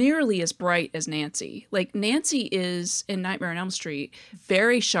not nearly as bright as Nancy. Like, Nancy is, in Nightmare on Elm Street,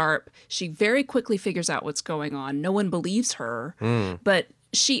 very sharp. She very quickly figures out what's going on. No one believes her. But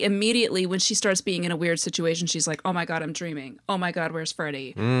she immediately, when she starts being in a weird situation, she's like, oh my God, I'm dreaming. Oh my God, where's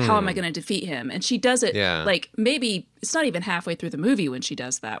Freddy? How am I going to defeat him? And she does it like maybe it's not even halfway through the movie when she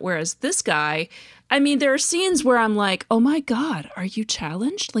does that. Whereas this guy, I mean, there are scenes where I'm like, oh my God, are you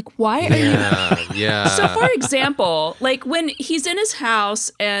challenged? Like, why are you? Yeah. So for example, like when he's in his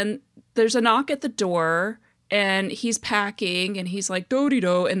house and there's a knock at the door and he's packing and he's like,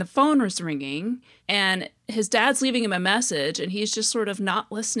 do-de-do, and the phone was ringing and his dad's leaving him a message and he's just sort of not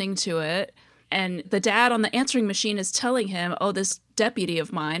listening to it. And the dad on the answering machine is telling him, oh, this deputy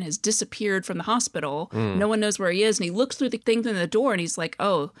of mine has disappeared from the hospital. No one knows where he is. And he looks through the thing in the door and he's like,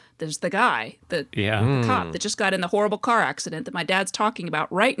 oh, there's the guy, the cop that just got in the horrible car accident that my dad's talking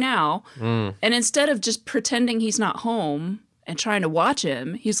about right now. And instead of just pretending he's not home and trying to watch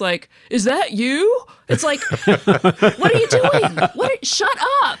him, he's like, is that you? It's like, what are you doing? Shut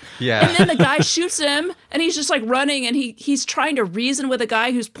up. Yeah. And then the guy shoots him and he's just like running and he's trying to reason with a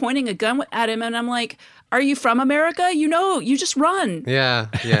guy who's pointing a gun at him. And I'm like, are you from America? You know, you just run. Yeah.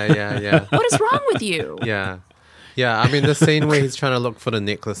 What is wrong with you? Yeah, I mean, the scene where he's trying to look for the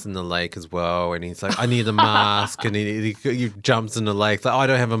necklace in the lake as well, and he's like, I need a mask, and he jumps in the lake, like, oh, I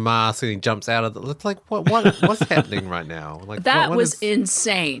don't have a mask, and he jumps out of it. It's like, what's happening right now? Like that was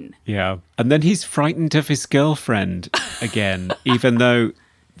insane. Yeah. And then he's frightened of his girlfriend again, even though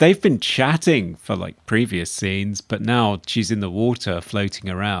they've been chatting for like previous scenes, but now she's in the water floating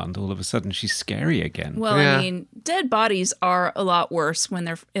around. All of a sudden, she's scary again. Well, I mean, dead bodies are a lot worse when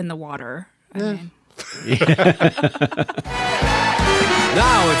they're in the water. I mean... Now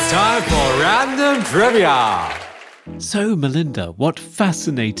it's time for Random Trivia. So, Melinda, what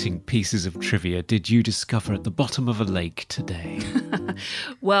fascinating pieces of trivia did you discover at the bottom of a lake today?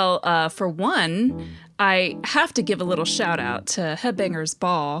 Well, for one, I have to give a little shout out to Headbangers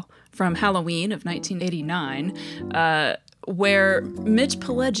Ball from Halloween of 1989. Where Mitch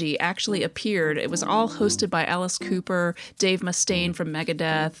Pileggi actually appeared. It was all hosted by Alice Cooper, Dave Mustaine from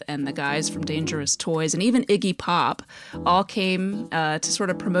Megadeth, and the guys from Dangerous Toys, and even Iggy Pop all came to sort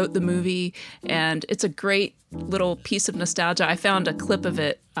of promote the movie, and it's a great little piece of nostalgia. I found a clip of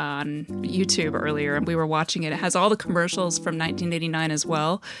it on YouTube earlier, and we were watching it. It has all the commercials from 1989 as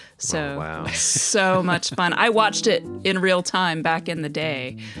well, so so much fun. I watched it in real time back in the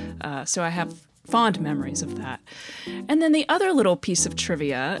day, so I have fond memories of that. And then the other little piece of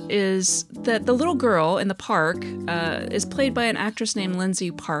trivia is that the little girl in the park is played by an actress named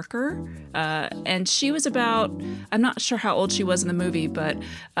Lindsay Parker. And she was about, I'm not sure how old she was in the movie, but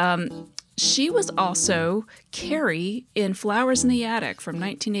she was also Carrie in Flowers in the Attic from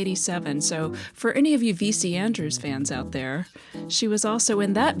 1987. So for any of you V.C. Andrews fans out there, she was also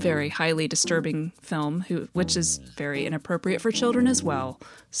in that very highly disturbing film, which is very inappropriate for children as well.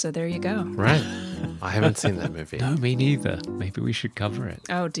 So there you go. Right. I haven't seen that movie. No, me neither. Maybe we should cover it.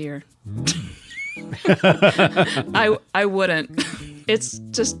 Oh, dear. I wouldn't. It's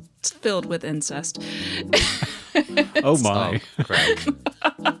just filled with incest. Oh, my. Oh, great.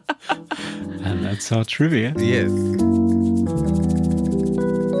 And that's our trivia. Yes.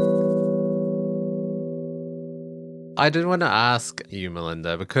 I did want to ask you,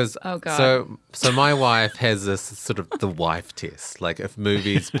 Melinda, because so my wife has this sort of the wife test, like if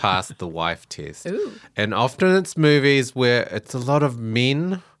movies pass the wife test. Ooh. And often it's movies where it's a lot of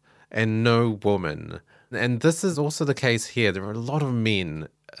men and no woman. And this is also the case here. There are a lot of men,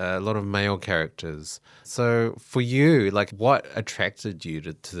 a lot of male characters. So for you, like what attracted you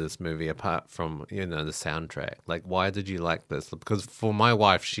to this movie apart from, the soundtrack? Like why did you like this? Because for my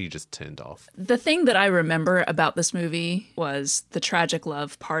wife, she just turned off. The thing that I remember about this movie was the tragic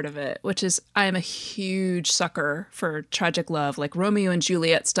love part of it, which is I am a huge sucker for tragic love, like Romeo and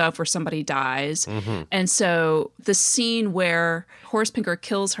Juliet stuff where somebody dies. Mm-hmm. And so the scene where Horace Pinker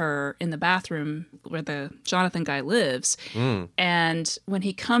kills her in the bathroom where the Jonathan guy lives, and when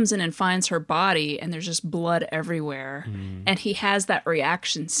he comes in and finds her body and there's just blood everywhere, and he has that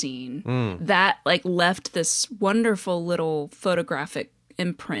reaction scene, that like left this wonderful little photographic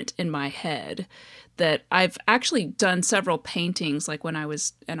imprint in my head that I've actually done several paintings, like when I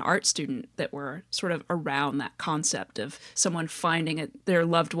was an art student, that were sort of around that concept of someone finding their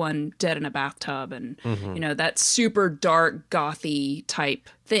loved one dead in a bathtub and, that super dark, gothy type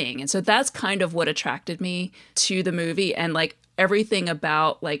thing. And so that's kind of what attracted me to the movie. And like everything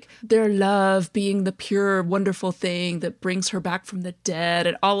about like their love being the pure, wonderful thing that brings her back from the dead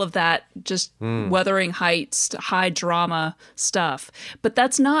and all of that, just Wuthering Heights, high drama stuff. But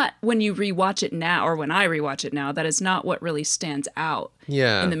that's not, when you rewatch it now, or when I rewatch it now, that is not what really stands out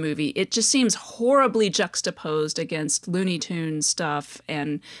in the movie. It just seems horribly juxtaposed against Looney Tunes stuff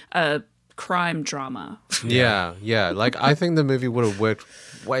and crime drama. Yeah. Like, I think the movie would have worked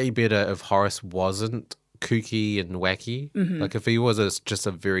way better if Horace wasn't kooky and wacky. Like, if he was just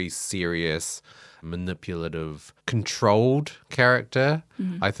a very serious, manipulative, controlled character,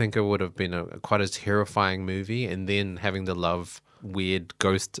 I think it would have been quite a terrifying movie. And then having the love weird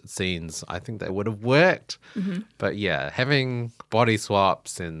ghost scenes, I think that would have worked. But yeah, having body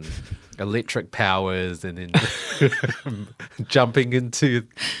swaps and electric powers and then jumping into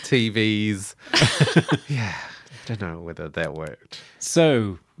TVs, yeah, I don't know whether that worked.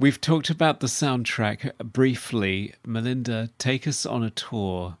 So we've talked about the soundtrack briefly. Melinda, take us on a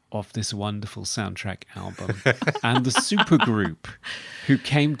tour of this wonderful soundtrack album and the supergroup who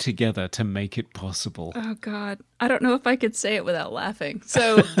came together to make it possible. Oh, God. I don't know if I could say it without laughing.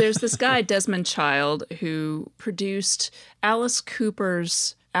 So there's this guy, Desmond Child, who produced Alice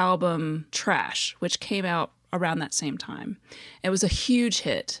Cooper's album Trash, which came out around that same time. It was a huge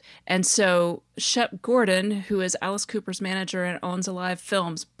hit. And so Shep Gordon, who is Alice Cooper's manager and owns Alive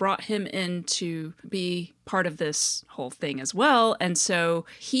Films, brought him in to be part of this whole thing as well. And so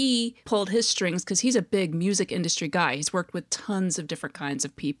he pulled his strings because he's a big music industry guy. He's worked with tons of different kinds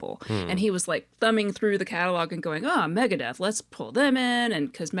of people. And he was like thumbing through the catalog and going, oh, Megadeth, let's pull them in.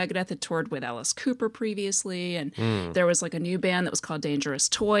 And because Megadeth had toured with Alice Cooper previously. And there was like a new band that was called Dangerous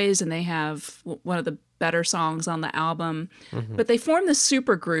Toys. And they have one of the better songs on the album. But they formed this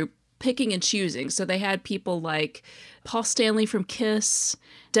super group, picking and choosing. So they had people like Paul Stanley from Kiss,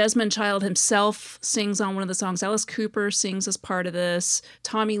 Desmond Child himself sings on one of the songs, Alice Cooper sings as part of this,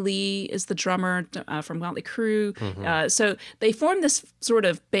 Tommy Lee is the drummer from Motley Crue. So they formed this sort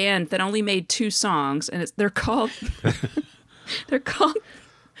of band that only made 2 songs, and they're called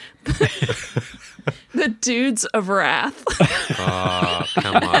the Dudes of Wrath. Oh,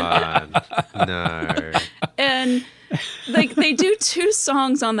 come on. No. And they do 2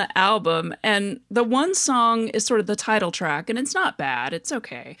 songs on the album, and the one song is sort of the title track, and it's not bad, it's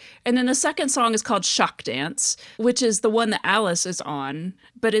okay. And then the second song is called Shock Dance, which is the one that Alice is on,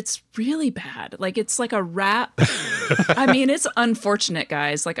 but it's really bad. Like, it's like a rap. I mean, it's unfortunate,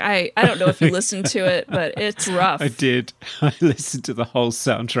 guys. Like, I don't know if you listened to it, but it's rough. I did. I listened to the whole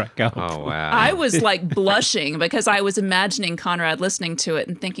soundtrack album. Oh, wow. I was like blushing because I was imagining Conrad listening to it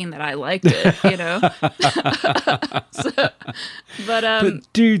and thinking that I liked it, you know?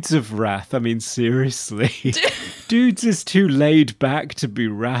 But Dudes of Wrath, I mean, seriously. Dudes is too laid back to be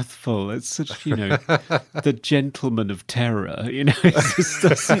wrathful. It's such, the gentleman of terror, it just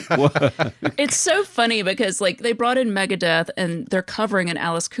doesn't work. It's so funny because, like, they brought in Megadeth and they're covering an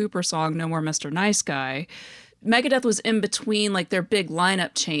Alice Cooper song, No More Mr. Nice Guy. Megadeth was in between, like, their big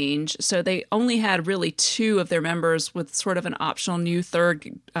lineup change, so they only had really 2 of their members with sort of an optional new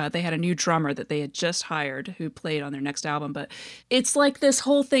third. They had a new drummer that they had just hired who played on their next album, but it's like this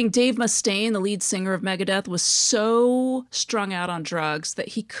whole thing. Dave Mustaine, the lead singer of Megadeth, was so strung out on drugs that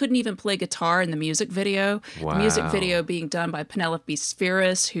he couldn't even play guitar in the music video. Wow. The music video being done by Penelope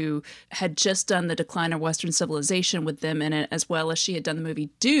Spheris, who had just done The Decline of Western Civilization with them in it, as well as she had done the movie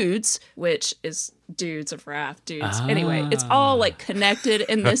Dudes, which is Dudes of Wrath, Dudes. Anyway, it's all like connected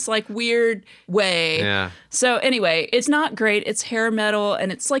in this like weird way. Yeah. So anyway, it's not great. It's hair metal, and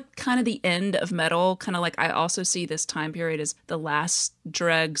it's like kind of the end of metal. Kind of like, I also see this time period as the last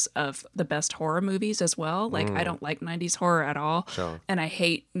dregs of the best horror movies as well. Like, I don't like 90s horror at all. Sure. And I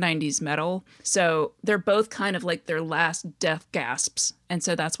hate 90s metal. So they're both kind of like their last death gasps. And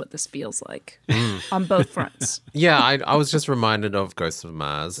so that's what this feels like on both fronts. Yeah, I was just reminded of Ghosts of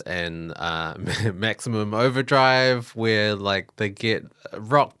Mars and Maximum Overdrive, where like they get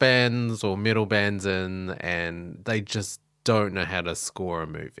rock bands or metal bands in, and they just don't know how to score a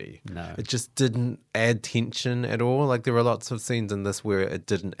movie. No. It just didn't add tension at all. Like, there were lots of scenes in this where it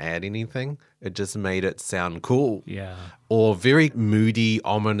didn't add anything. It just made it sound cool. Yeah. Or very moody,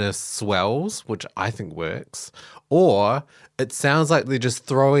 ominous swells, which I think works. Or it sounds like they're just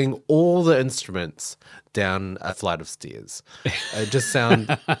throwing all the instruments down a flight of stairs. It's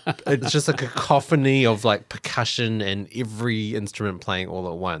just a cacophony of like percussion and every instrument playing all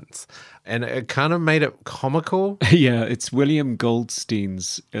at once. And it kind of made it comical. Yeah, it's William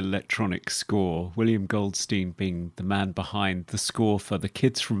Goldstein's electronic score. William Goldstein being the man behind the score for The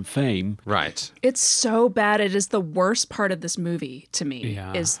Kids from Fame. Right. It's so bad. It is the worst part of this movie to me,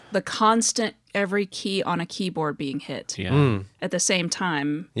 Yeah. is the constant every key on a keyboard being hit. Yeah. At the same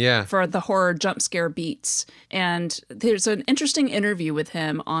time Yeah. for the horror jump scare beats. And there's an interesting interview with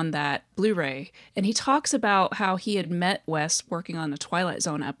him on that Blu-ray, and he talks about how he had met Wes working on the Twilight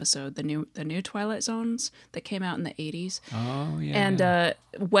Zone episode, the new Twilight Zones that came out in the 80s. Oh, yeah.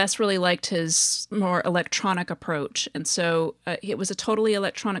 And Wes really liked his more electronic approach. And so it was a totally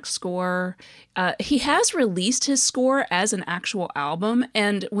electronic score. He has released his score as an actual album.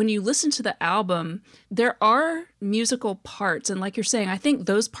 And when you listen to the album, there are musical parts. And like you're saying, I think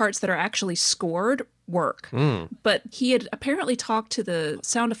those parts that are actually scored work. But he had apparently talked to the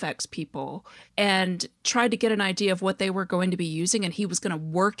sound effects people and tried to get an idea of what they were going to be using, and he was going to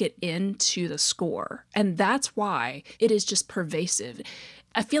work it into the score. And that's why it is just pervasive.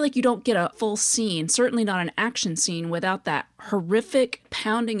 I feel like you don't get a full scene, certainly not an action scene, without that horrific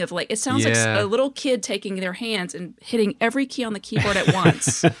pounding of, like, it sounds like a little kid taking their hands and hitting every key on the keyboard at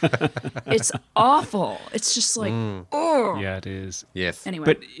once. It's awful. It's just like, oh. Yeah, it is. Yes. Anyway.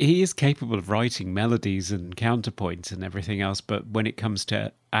 But he is capable of writing melodies and counterpoints and everything else. But when it comes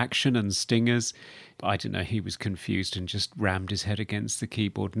to action and stingers, I don't know, he was confused and just rammed his head against the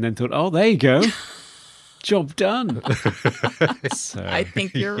keyboard and then thought, oh, there you go. Job done. So, I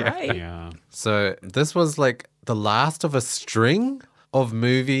think you're right. yeah. So this was like the last of a string of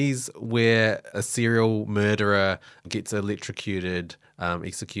movies where a serial murderer gets electrocuted,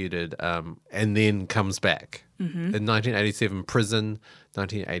 executed, and then comes back. In 1987, Prison,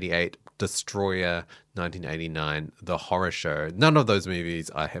 1988, Destroyer, 1989, The Horror Show. None of those movies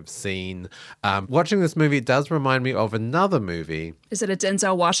I have seen. Watching this movie does remind me of another movie. Is it a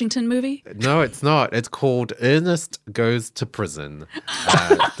Denzel Washington movie? No, it's not. It's called Ernest Goes to Prison.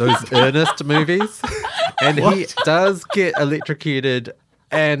 Those Ernest movies. And he does get electrocuted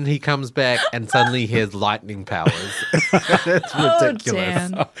and he comes back and suddenly he has lightning powers. It's ridiculous.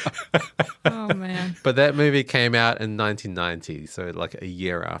 Dan. Oh, man. But that movie came out in 1990, so like a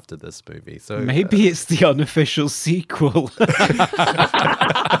year after this movie. So Maybe it's the unofficial sequel.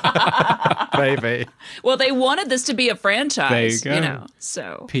 maybe. Well, they wanted this to be a franchise, There you go. know,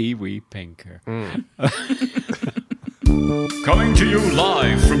 so. Pee-wee Pinker. Coming to you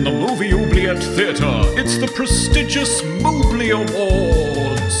live from the Movie Oubliette Theatre, it's the prestigious Mobley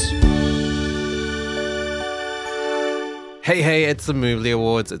Awards. Hey, it's the Mobley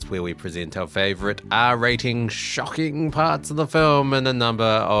Awards. It's where we present our favourite R-rating shocking parts of the film in a number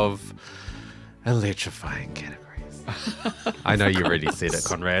of electrifying categories. I know you already said it,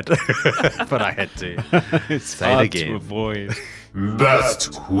 Conrad, but I had to It's say it hard again. to avoid.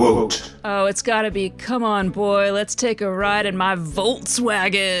 Best quote. Oh, it's got to be, come on, boy, let's take a ride in my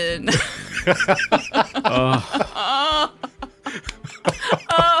Volkswagen.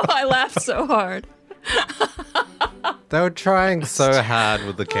 Oh, I laughed so hard. They were trying so hard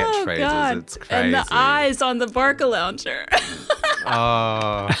with the Oh, catchphrases. God. It's crazy. And the eyes on the Barcalounger.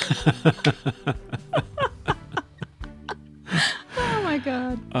 Oh, Oh, my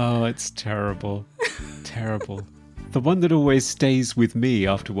God. Oh, it's terrible. Terrible. The one that always stays with me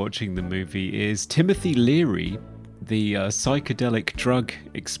after watching the movie is Timothy Leary, the psychedelic drug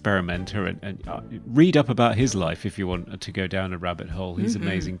experimenter. And read up about his life if you want to go down a rabbit hole. He's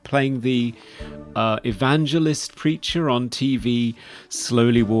amazing. Playing the evangelist preacher on TV,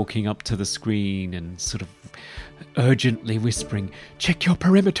 slowly walking up to the screen and sort of urgently whispering, "Check your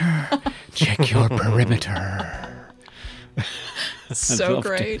perimeter! Check your perimeter!" So loved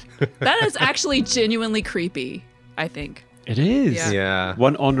great. That is actually genuinely creepy, I think. It is. Yeah. yeah.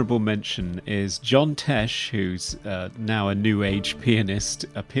 One honourable mention is John Tesh, who's now a new age pianist,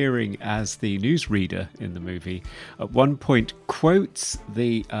 appearing as the newsreader in the movie. At one point, quotes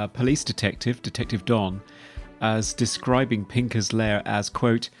the police detective, Detective Don, as describing Pinker's lair as,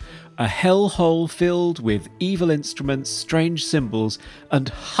 quote, "a hellhole filled with evil instruments, strange symbols, and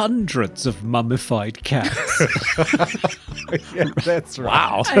hundreds of mummified cats." Yeah, that's right.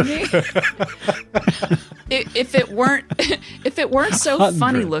 Wow. I mean, if it weren't so funny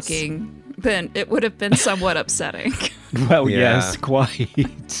Hundreds. looking, then it would have been somewhat upsetting. Well, Yeah. yes,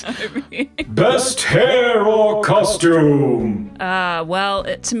 quite. I mean, Best hair or costume. well,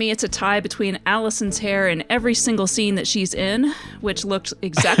 to me, it's a tie between Allison's hair in every single scene that she's in, which looked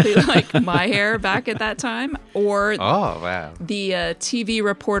exactly like my hair back at that time, or Oh, wow. the TV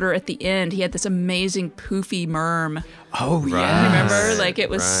reporter at the end. He had this amazing poofy merm. Oh, yeah. Remember? Like, it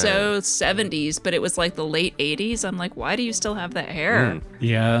was right. so 70s, but it was like the late 80s. I'm like, why do you still have that hair?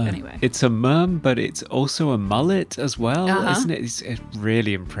 Yeah. Anyway. It's a merm, but it's also a mullet as well, Uh-huh. isn't it? It's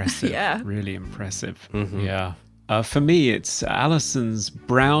really impressive. Yeah. Really impressive. Yeah. For me, it's Alison's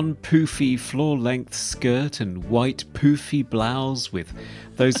brown poofy floor-length skirt and white poofy blouse with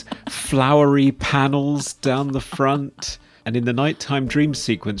those flowery panels down the front. And in the nighttime dream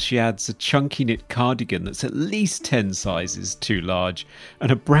sequence, she adds a chunky knit cardigan that's at least 10 sizes too large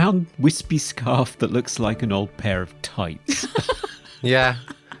and a brown wispy scarf that looks like an old pair of tights. Yeah.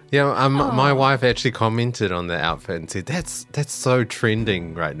 Yeah, my wife actually commented on the outfit and said, that's so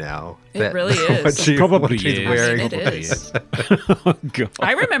trending right now. It really is. Probably what she's is. wearing. It is. Oh, God.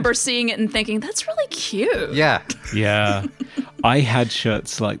 I remember seeing it and thinking, that's really cute. Yeah. Yeah. I had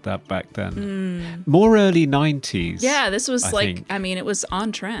shirts like that back then. More early 90s. Yeah, this was I like, think. I mean, it was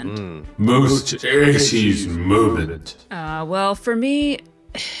on trend. Most 80s moment. Well, for me,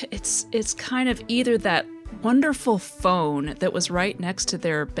 it's kind of either that wonderful phone that was right next to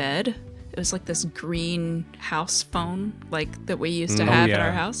their bed. It was like this green house phone, like that we used to have at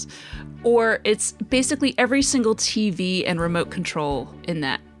our house. Or it's basically every single TV and remote control in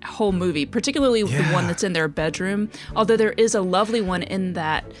that whole movie, particularly the one that's in their bedroom. Although there is a lovely one in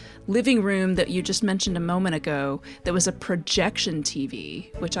that living room that you just mentioned a moment ago that was a projection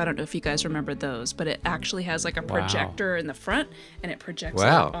TV, which I don't know if you guys remember those, but it actually has like a projector in the front and it projects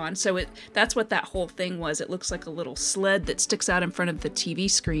out on. So that's what that whole thing was. It looks like a little sled that sticks out in front of the TV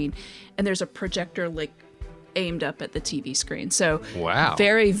screen, and there's a projector like aimed up at the TV screen. So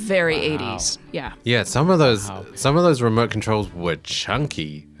very, very 80s. Yeah. Yeah, some of those remote controls were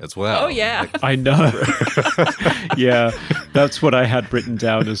chunky as well. Oh yeah. I know. Yeah, that's what I had written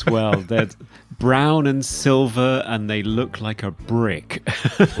down as well. They're brown and silver and they look like a brick.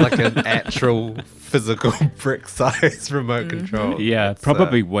 Like an actual physical brick-sized remote control. Yeah,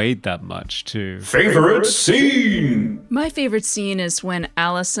 probably weighed that much too. Favorite scene? My favorite scene is when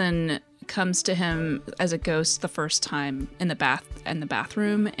Allison comes to him as a ghost the first time in the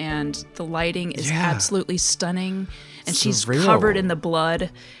bathroom, and the lighting is absolutely stunning, and she's covered in the blood,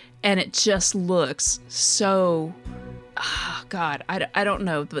 and it just looks so God, I don't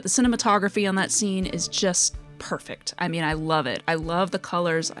know, but the cinematography on that scene is just perfect. I mean, I love it. I love the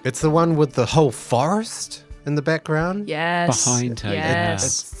colors. It's the one with the whole forest in the background. Yes. Behind her, yes.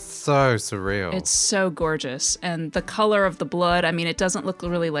 It's so surreal. It's so gorgeous. And the color of the blood, I mean, it doesn't look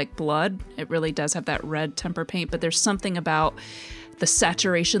really like blood. It really does have that red temper paint, but there's something about the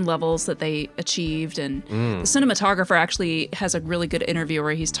saturation levels that they achieved. And the cinematographer actually has a really good interview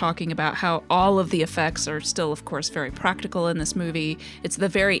where he's talking about how all of the effects are still, of course, very practical in this movie. It's the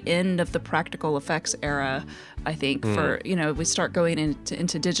very end of the practical effects era, I think, for, we start going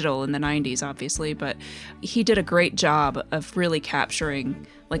into digital in the 90s, obviously, but he did a great job of really capturing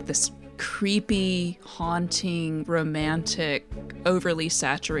like this creepy, haunting, romantic, overly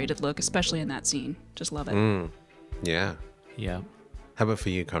saturated look, especially in that scene. Just love it. Yeah. Yeah. How about for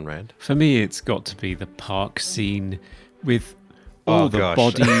you, Conrad? For me, it's got to be the park scene with all the gosh.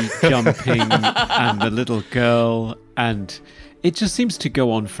 body jumping and the little girl, and it just seems to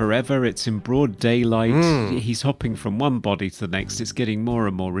go on forever. It's in broad daylight. He's hopping from one body to the next. It's getting more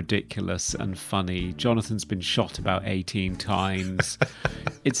and more ridiculous and funny. Jonathan's been shot about 18 times.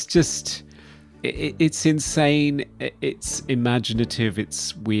 It's just... It's insane, it's imaginative,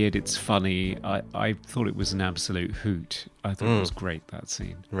 it's weird, it's funny. I thought it was an absolute hoot. I thought it was great, that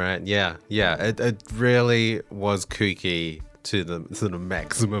scene. Right, yeah. It really was kooky to the sort of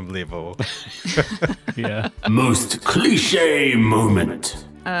maximum level. Yeah. Most cliche moment.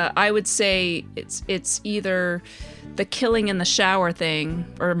 I would say it's either the killing in the shower thing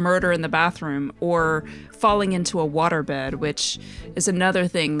or murder in the bathroom or falling into a waterbed, which is another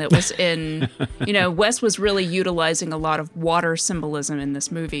thing that was in, Wes was really utilizing a lot of water symbolism in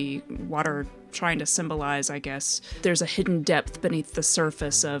this movie. Water trying to symbolize, I guess, there's a hidden depth beneath the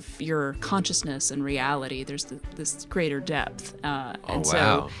surface of your consciousness and reality. There's this greater depth.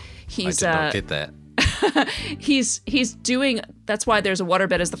 So he's, I did not get that. he's doing, that's why there's a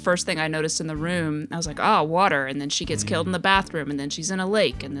waterbed is the first thing I noticed in the room. I was like, water. And then she gets killed in the bathroom, and then she's in a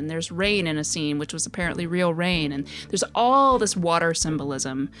lake, and then there's rain in a scene, which was apparently real rain. And there's all this water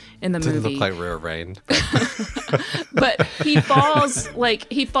symbolism in the movie. Didn't look like real rain. But he falls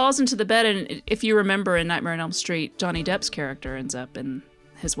into the bed, and if you remember in Nightmare on Elm Street, Johnny Depp's character ends up in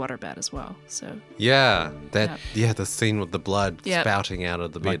his waterbed as well. So the scene with the blood spouting out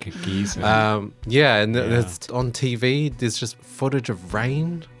of the bed. Like a geezer. It's on TV. There's just footage of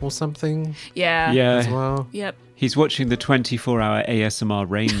rain or something. Yeah. As well. Yep. He's watching the 24-hour ASMR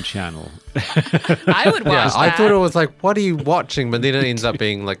Rain channel. I would watch that. I thought it was like, what are you watching? But then it ends up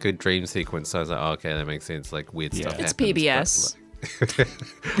being like a dream sequence. So I was like, okay, that makes sense. Like weird stuff It's happens, PBS.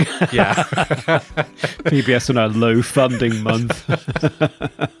 PBS on a low funding month.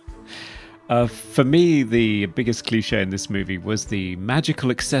 For me, the biggest cliche in this movie was the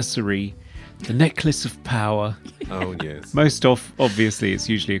magical accessory, the necklace of power. Oh, yes. Most obviously, it's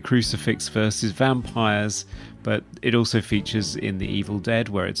usually a crucifix versus vampires, but it also features in The Evil Dead,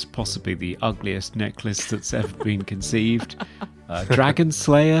 where it's possibly the ugliest necklace that's ever been conceived. Dragon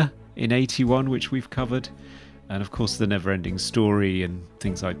Slayer in 81, which we've covered. And of course, The Never-Ending Story and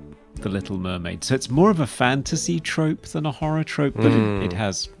things like The Little Mermaid. So it's more of a fantasy trope than a horror trope, but it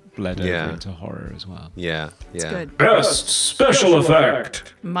has bled over into horror as well. Yeah. It's good. Best special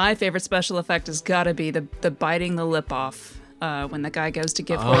effect. My favorite special effect has got to be the biting the lip off when the guy goes to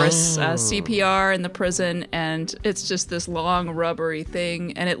give Horace CPR in the prison, and it's just this long rubbery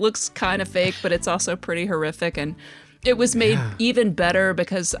thing, and it looks kind of fake, but it's also pretty horrific. And it was made even better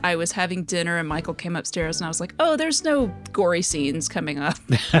because I was having dinner and Michael came upstairs and I was like, oh, there's no gory scenes coming up.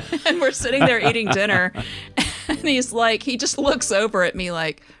 And we're sitting there eating dinner and he's like, he just looks over at me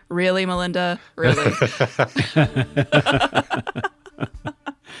like, really, Melinda? Really?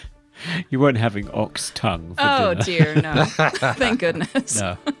 You weren't having ox tongue for Oh, dinner. dear, no. Thank goodness.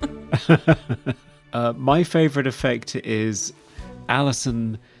 No. My favourite effect is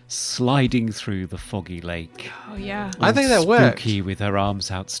Alison sliding through the foggy lake. Oh, yeah. I think that worked. Spooky with her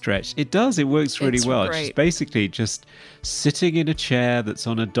arms outstretched. It does. It works really It's well. great. She's basically just sitting in a chair that's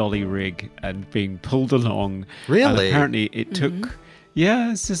on a dolly rig and being pulled along. Really? And apparently it took...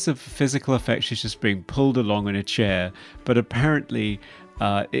 Yeah, it's just a physical effect. She's just being pulled along in a chair. But apparently...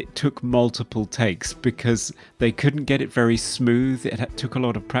 it took multiple takes because they couldn't get it very smooth. It took a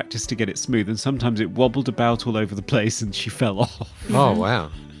lot of practice to get it smooth, and sometimes it wobbled about all over the place and she fell off. Oh, wow.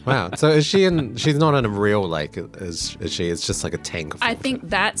 Wow. So is she in... She's not in a real lake, is she? It's just like a tank of I water. think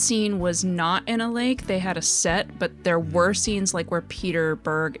that scene was not in a lake. They had a set, but there were scenes like where Peter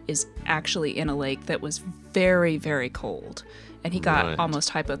Berg is actually in a lake that was very, very cold. And he got Right.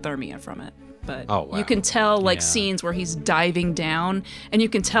 almost hypothermia from it. But Oh, wow. you can tell like Yeah. scenes where he's diving down and you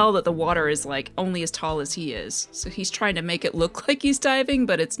can tell that the water is like only as tall as he is. So he's trying to make it look like he's diving,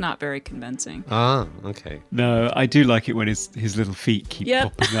 but it's not very convincing. Ah, okay. No, I do like it when his little feet keep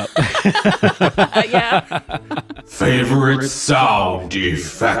Yep. popping up. Yeah. Favorite sound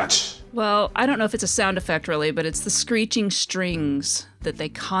effect. Well, I don't know if it's a sound effect really, but it's the screeching strings that they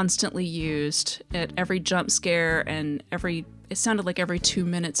constantly used at every jump scare and it sounded like every 2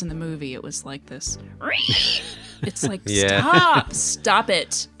 minutes in the movie it was like this. It's like, Yeah. stop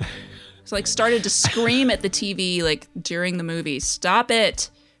it. It's like started to scream at the TV like during the movie. Stop it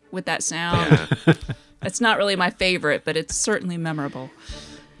with that sound. It's not really my favorite, but it's certainly memorable.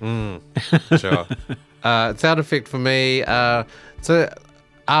 Sure. Sound effect for me. So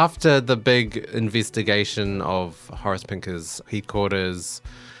after the big investigation of Horace Pinker's headquarters,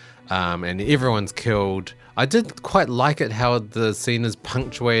 and everyone's killed, I did quite like it how the scene is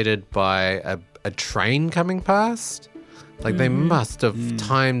punctuated by a train coming past. Like they must have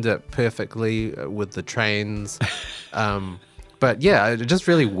timed it perfectly with the trains. But yeah, it just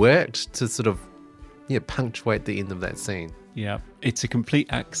really worked to sort of punctuate the end of that scene. Yeah, it's a complete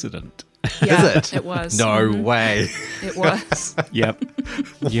accident. Yeah, Is it? It was. No way. It was. Yep.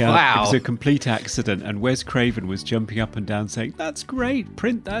 Yeah, Wow. it was a complete accident. And Wes Craven was jumping up and down saying, "That's great,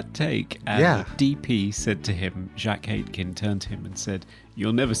 print that take." And Yeah. DP said to him, Jacques Aitken turned to him and said,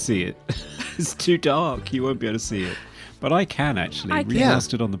 "You'll never see it. It's too dark. You won't be able to see it." But I can actually. I can.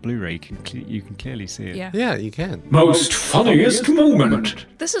 Remastered on the Blu-ray, you can clearly see it. Yeah. Yeah, you can. Most funniest moment.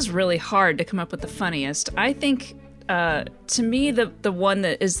 This is really hard to come up with the funniest. I think, to me, the one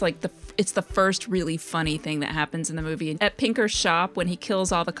that is like it's the first really funny thing that happens in the movie. At Pinker's shop when he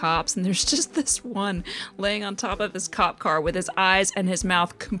kills all the cops, and there's just this one laying on top of his cop car with his eyes and his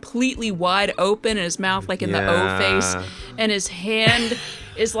mouth completely wide open, and his mouth like in the O face, and his hand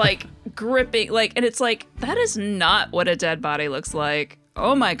is like gripping, like, and it's like, that is not what a dead body looks like.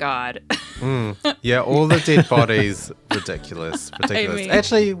 Oh my God. Yeah, all the dead bodies, ridiculous. mean-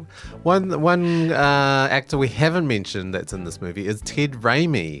 Actually, one actor we haven't mentioned that's in this movie is Ted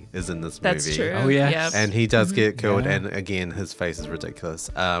Raimi is in this movie. That's true. Oh, yes. Yep. And he does get killed, Yeah. and again, his face is ridiculous.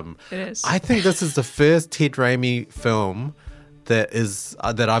 It is. I think this is the first Ted Raimi film that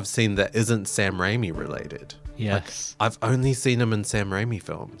I've seen that isn't Sam Raimi related. Yes, I've only seen him in Sam Raimi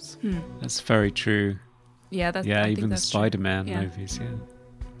films. that's very true. Yeah, that's Yeah, I think even the that's true. Spider-Man Yeah. movies.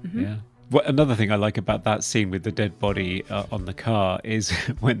 Yeah, yeah. What another thing I like about that scene with the dead body on the car is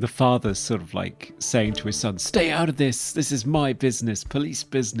when the father's sort of like saying to his son, "Stay out of this. This is my business, police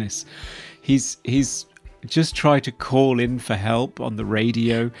business." He's just tried to call in for help on the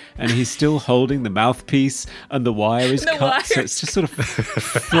radio, and he's still holding the mouthpiece, and the wire is The cut, so wire's it's just sort of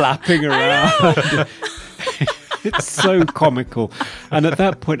flapping around. It's so comical. And at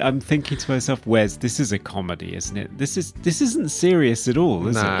that point, I'm thinking to myself, Wes, this is a comedy, isn't it? This isn't serious at all,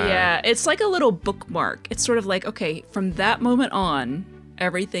 is it? Yeah, it's like a little bookmark. It's sort of like, okay, from that moment on,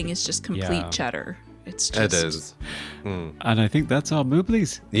 everything is just complete cheddar. It's just... It is. And I think that's our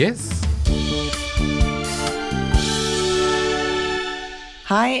Mooblies. Yes.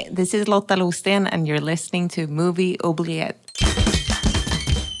 Hi, this is Lotta Losten, and you're listening to Movie Oubliette.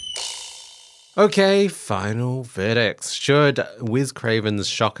 Okay, final verdicts. Should Wes Craven's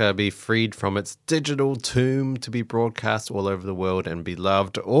Shocker be freed from its digital tomb to be broadcast all over the world and be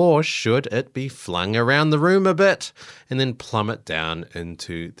loved, or should it be flung around the room a bit and then plummet down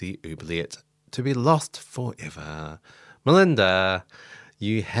into the oubliette to be lost forever? Melinda,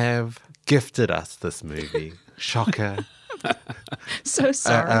 you have gifted us this movie, Shocker. So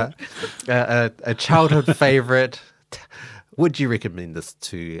sorry. A childhood favorite. Would you recommend this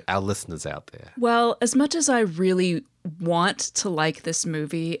to our listeners out there? Well, as much as I really want to like this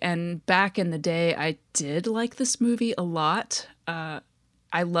movie, and back in the day, I did like this movie a lot. I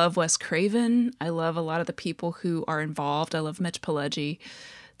love Wes Craven. I love a lot of the people who are involved. I love Mitch Pileggi.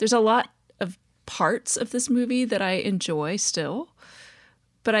 There's a lot of parts of this movie that I enjoy still,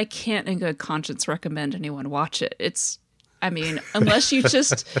 but I can't in good conscience recommend anyone watch it. Unless you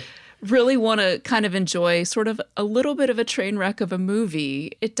just really want to kind of enjoy sort of a little bit of a train wreck of a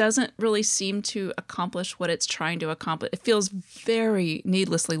movie, it doesn't really seem to accomplish what it's trying to accomplish. It feels very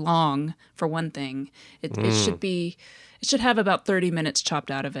needlessly long, for one thing. It should have about 30 minutes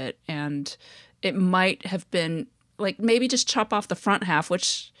chopped out of it, and it might have been like maybe just chop off the front half,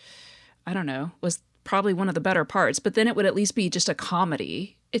 which I don't know, was probably one of the better parts, but then it would at least be just a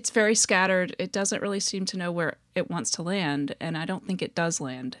comedy. It's very scattered. It doesn't really seem to know where it wants to land, and I don't think it does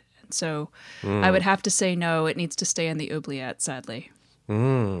land. And so I would have to say no, it needs to stay in the oubliette, sadly.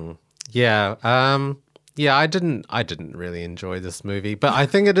 Yeah. I didn't really enjoy this movie, but I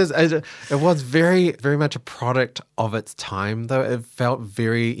think it was very, very much a product of its time, though. It felt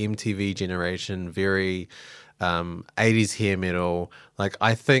very MTV generation, very 80s hair metal. Like,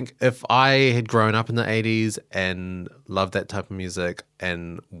 I think if I had grown up in the 80s and loved that type of music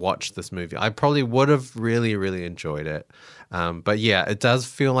and watched this movie, I probably would have really, really enjoyed it. But yeah, it does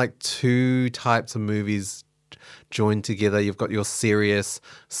feel like two types of movies joined together. You've got your serious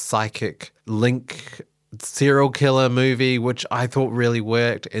psychic link serial killer movie, which I thought really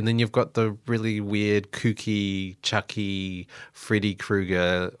worked, and then you've got the really weird, kooky, Chucky, Freddy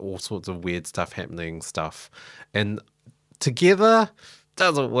Krueger, all sorts of weird stuff happening and together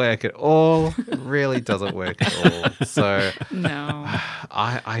doesn't work at all. It really doesn't work at all. So No.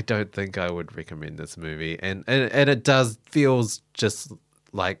 I don't think I would recommend this movie, and it feels just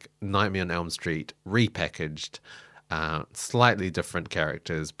like Nightmare on Elm Street repackaged. Slightly different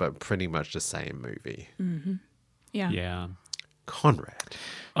characters, but pretty much the same movie. Mm-hmm. Yeah. Conrad.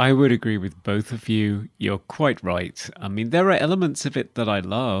 I would agree with both of you. You're quite right. I mean, there are elements of it that I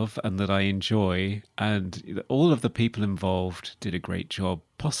love and that I enjoy, and all of the people involved did a great job.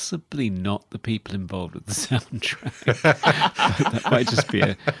 Possibly not the people involved with the soundtrack. That might just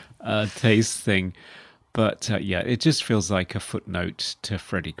be a taste thing. But it just feels like a footnote to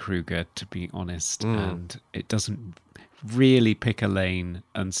Freddy Krueger, to be honest. And it doesn't really pick a lane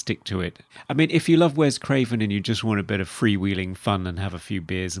and stick to it. I mean, if you love Wes Craven and you just want a bit of freewheeling fun and have a few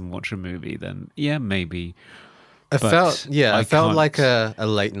beers and watch a movie, then yeah, maybe. It felt like a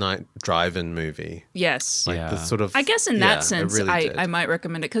late night drive-in movie. Yes. Like the sort of. I guess in that sense, really I might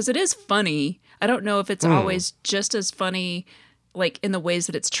recommend it because it is funny. I don't know if it's always just as funny, like in the ways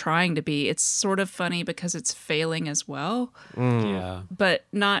that it's trying to be. It's sort of funny because it's failing as well. Yeah. But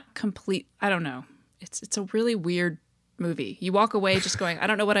not complete. I don't know. It's a really weird movie. You walk away just going, I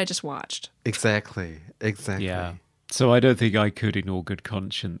don't know what I just watched. Exactly. Yeah. So I don't think I could, in all good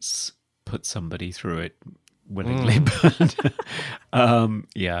conscience, put somebody through it willingly. But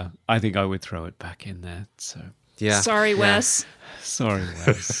I think I would throw it back in there. So yeah. Sorry, Wes. Sorry,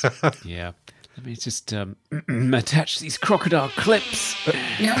 Wes. Yeah. Let me just attach these crocodile clips.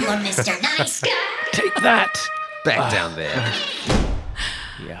 No more Mr. Nice Guy. Take that. Back down there.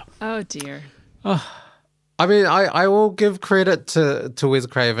 Yeah. Oh, dear. I mean, I will give credit to Wes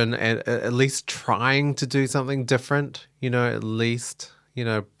Craven at least trying to do something different, at least,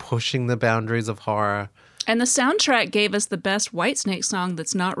 pushing the boundaries of horror. And the soundtrack gave us the best Whitesnake song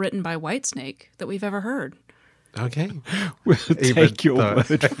that's not written by Whitesnake that we've ever heard. Okay. We'll take your word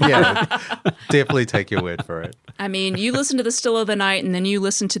for it. Yeah, definitely take your word for it. I mean, you listen to The Still of the Night and then you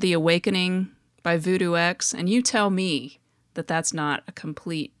listen to The Awakening by Voodoo X, and you tell me that that's not a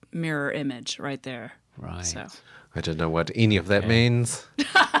complete mirror image right there. Right. So. I don't know what any of that means.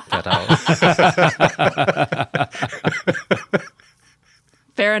 But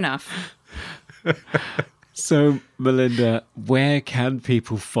Fair enough. So, Melinda, where can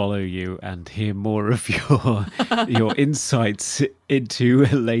people follow you and hear more of your insights into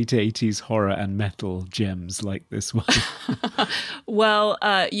late 80s horror and metal gems like this one? Well,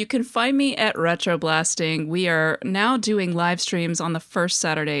 you can find me at Retroblasting. We are now doing live streams on the first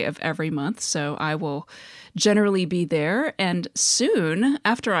Saturday of every month, so I will generally be there. And soon,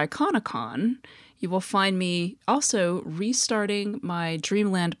 after Iconicon, you will find me also restarting my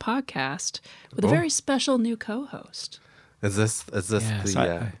Dreamland podcast with a very special new co-host. is this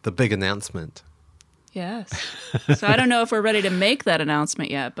Yes, the big announcement? Yes. So I don't know if we're ready to make that announcement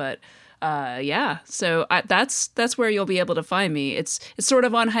yet, but yeah. So that's where you'll be able to find me. It's sort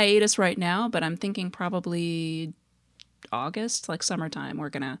of on hiatus right now, but I'm thinking probably August, like summertime, we're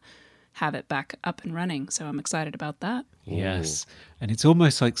gonna have it back up and running. So I'm excited about that. Yes. And it's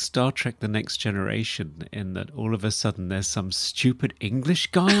almost like Star Trek The Next Generation in that all of a sudden there's some stupid English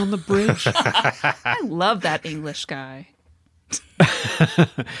guy on the bridge. I love that English guy.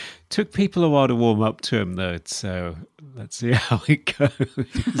 Took people a while to warm up to him, though, so let's see how it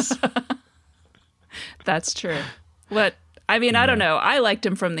goes. That's true. I mean, I don't know. I liked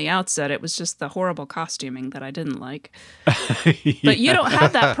him from the outset. It was just the horrible costuming that I didn't like. But you don't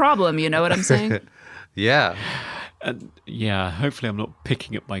have that problem, you know what I'm saying? Yeah. Yeah, hopefully I'm not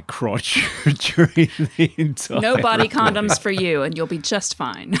picking up my crotch during the entire No body recording. condoms for you, and you'll be just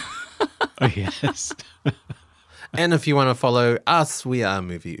fine. Oh, yes. And if you want to follow us, we are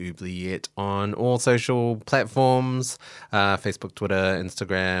Movie Oubliette on all social platforms, Facebook, Twitter,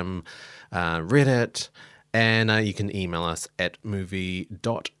 Instagram, Reddit. And you can email us at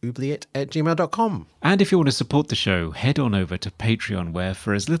movie.oubliette@gmail.com. And if you want to support the show, head on over to Patreon, where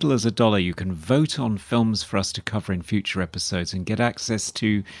for as little as $1 you can vote on films for us to cover in future episodes and get access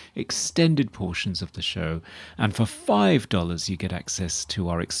to extended portions of the show. And for $5 you get access to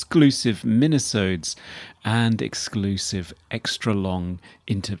our exclusive minisodes and exclusive extra long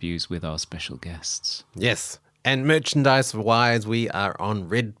interviews with our special guests. Yes. And merchandise-wise, we are on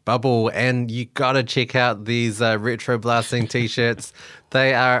Redbubble, and you got to check out these Retro Blasting t-shirts.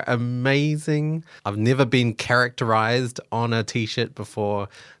 They are amazing. I've never been characterized on a t-shirt before,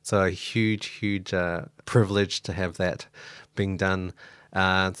 so a huge privilege to have that being done.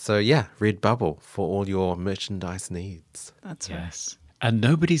 So yeah, Redbubble for all your merchandise needs. That's right. Yes. And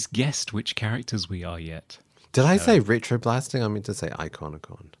nobody's guessed which characters we are yet. Did I say Retro Blasting? I meant to say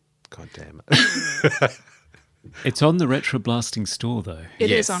Iconicon. God damn it. It's on the Retro Blasting store, though.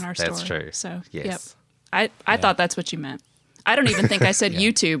 It Yes, is on our store. that's true. So, Yes. yep. I thought that's what you meant. I don't even think I said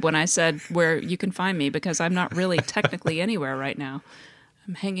YouTube when I said where you can find me, because I'm not really technically anywhere right now.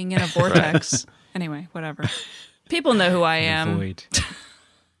 I'm hanging in a vortex. Anyway, whatever. People know who I am. Void.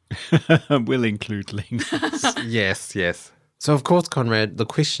 We'll include links. Yes. So, of course, Conrad, the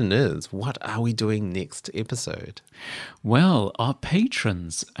question is, what are we doing next episode? Well, our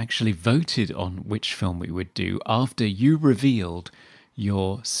patrons actually voted on which film we would do after you revealed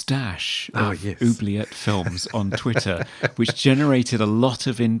your stash of yes. Oubliette films on Twitter, which generated a lot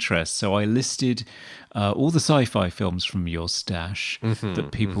of interest. So I listed all the sci-fi films from your stash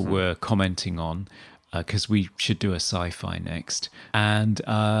that people were commenting on, because we should do a sci-fi next. And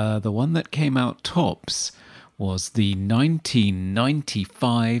the one that came out tops was the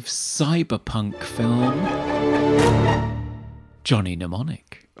 1995 cyberpunk film Johnny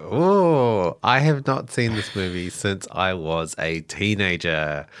Mnemonic. Oh, I have not seen this movie since I was a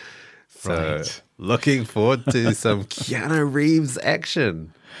teenager. So, Right. looking forward to some Keanu Reeves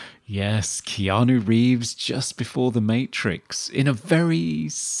action. Yes, Keanu Reeves just before The Matrix in a very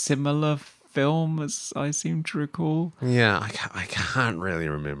similar film as I seem to recall. Yeah, I can't really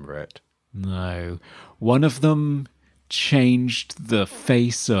remember it. No. One of them changed the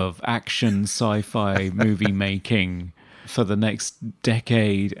face of action sci-fi movie making for the next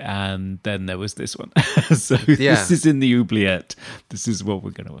decade, and then there was this one. So Yeah. this is in the Oubliette. This is what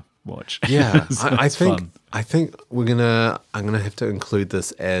we're going to watch. Yeah, So I it's think fun. I think I'm gonna have to include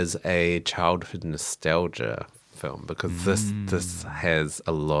this as a childhood nostalgia film, because this has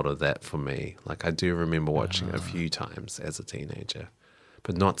a lot of that for me. Like, I do remember watching it a few times as a teenager,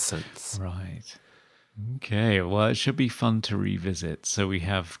 but not since. Right. Okay, well, it should be fun to revisit. So we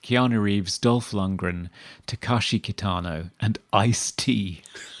have Keanu Reeves, Dolph Lundgren, Takashi Kitano, and Ice-T.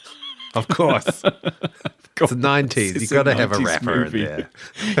 Of course, it's the 90s. It's You got to a have a 90s rapper movie. in there.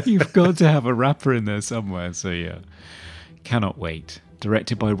 You've got to have a rapper in there somewhere, so yeah. Cannot wait.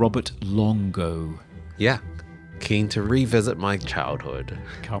 Directed by Robert Longo. Yeah, keen to revisit my childhood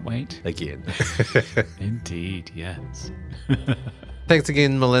Can't wait. again. Indeed, yes. Thanks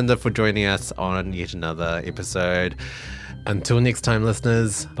again, Melinda, for joining us on yet another episode. Until next time,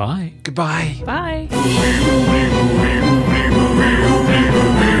 listeners. Bye. Goodbye. Bye.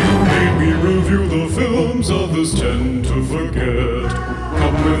 We review the films others tend to forget.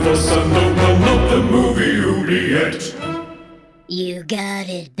 Come with us and open up the movie oubliette. You got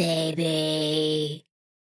it, baby.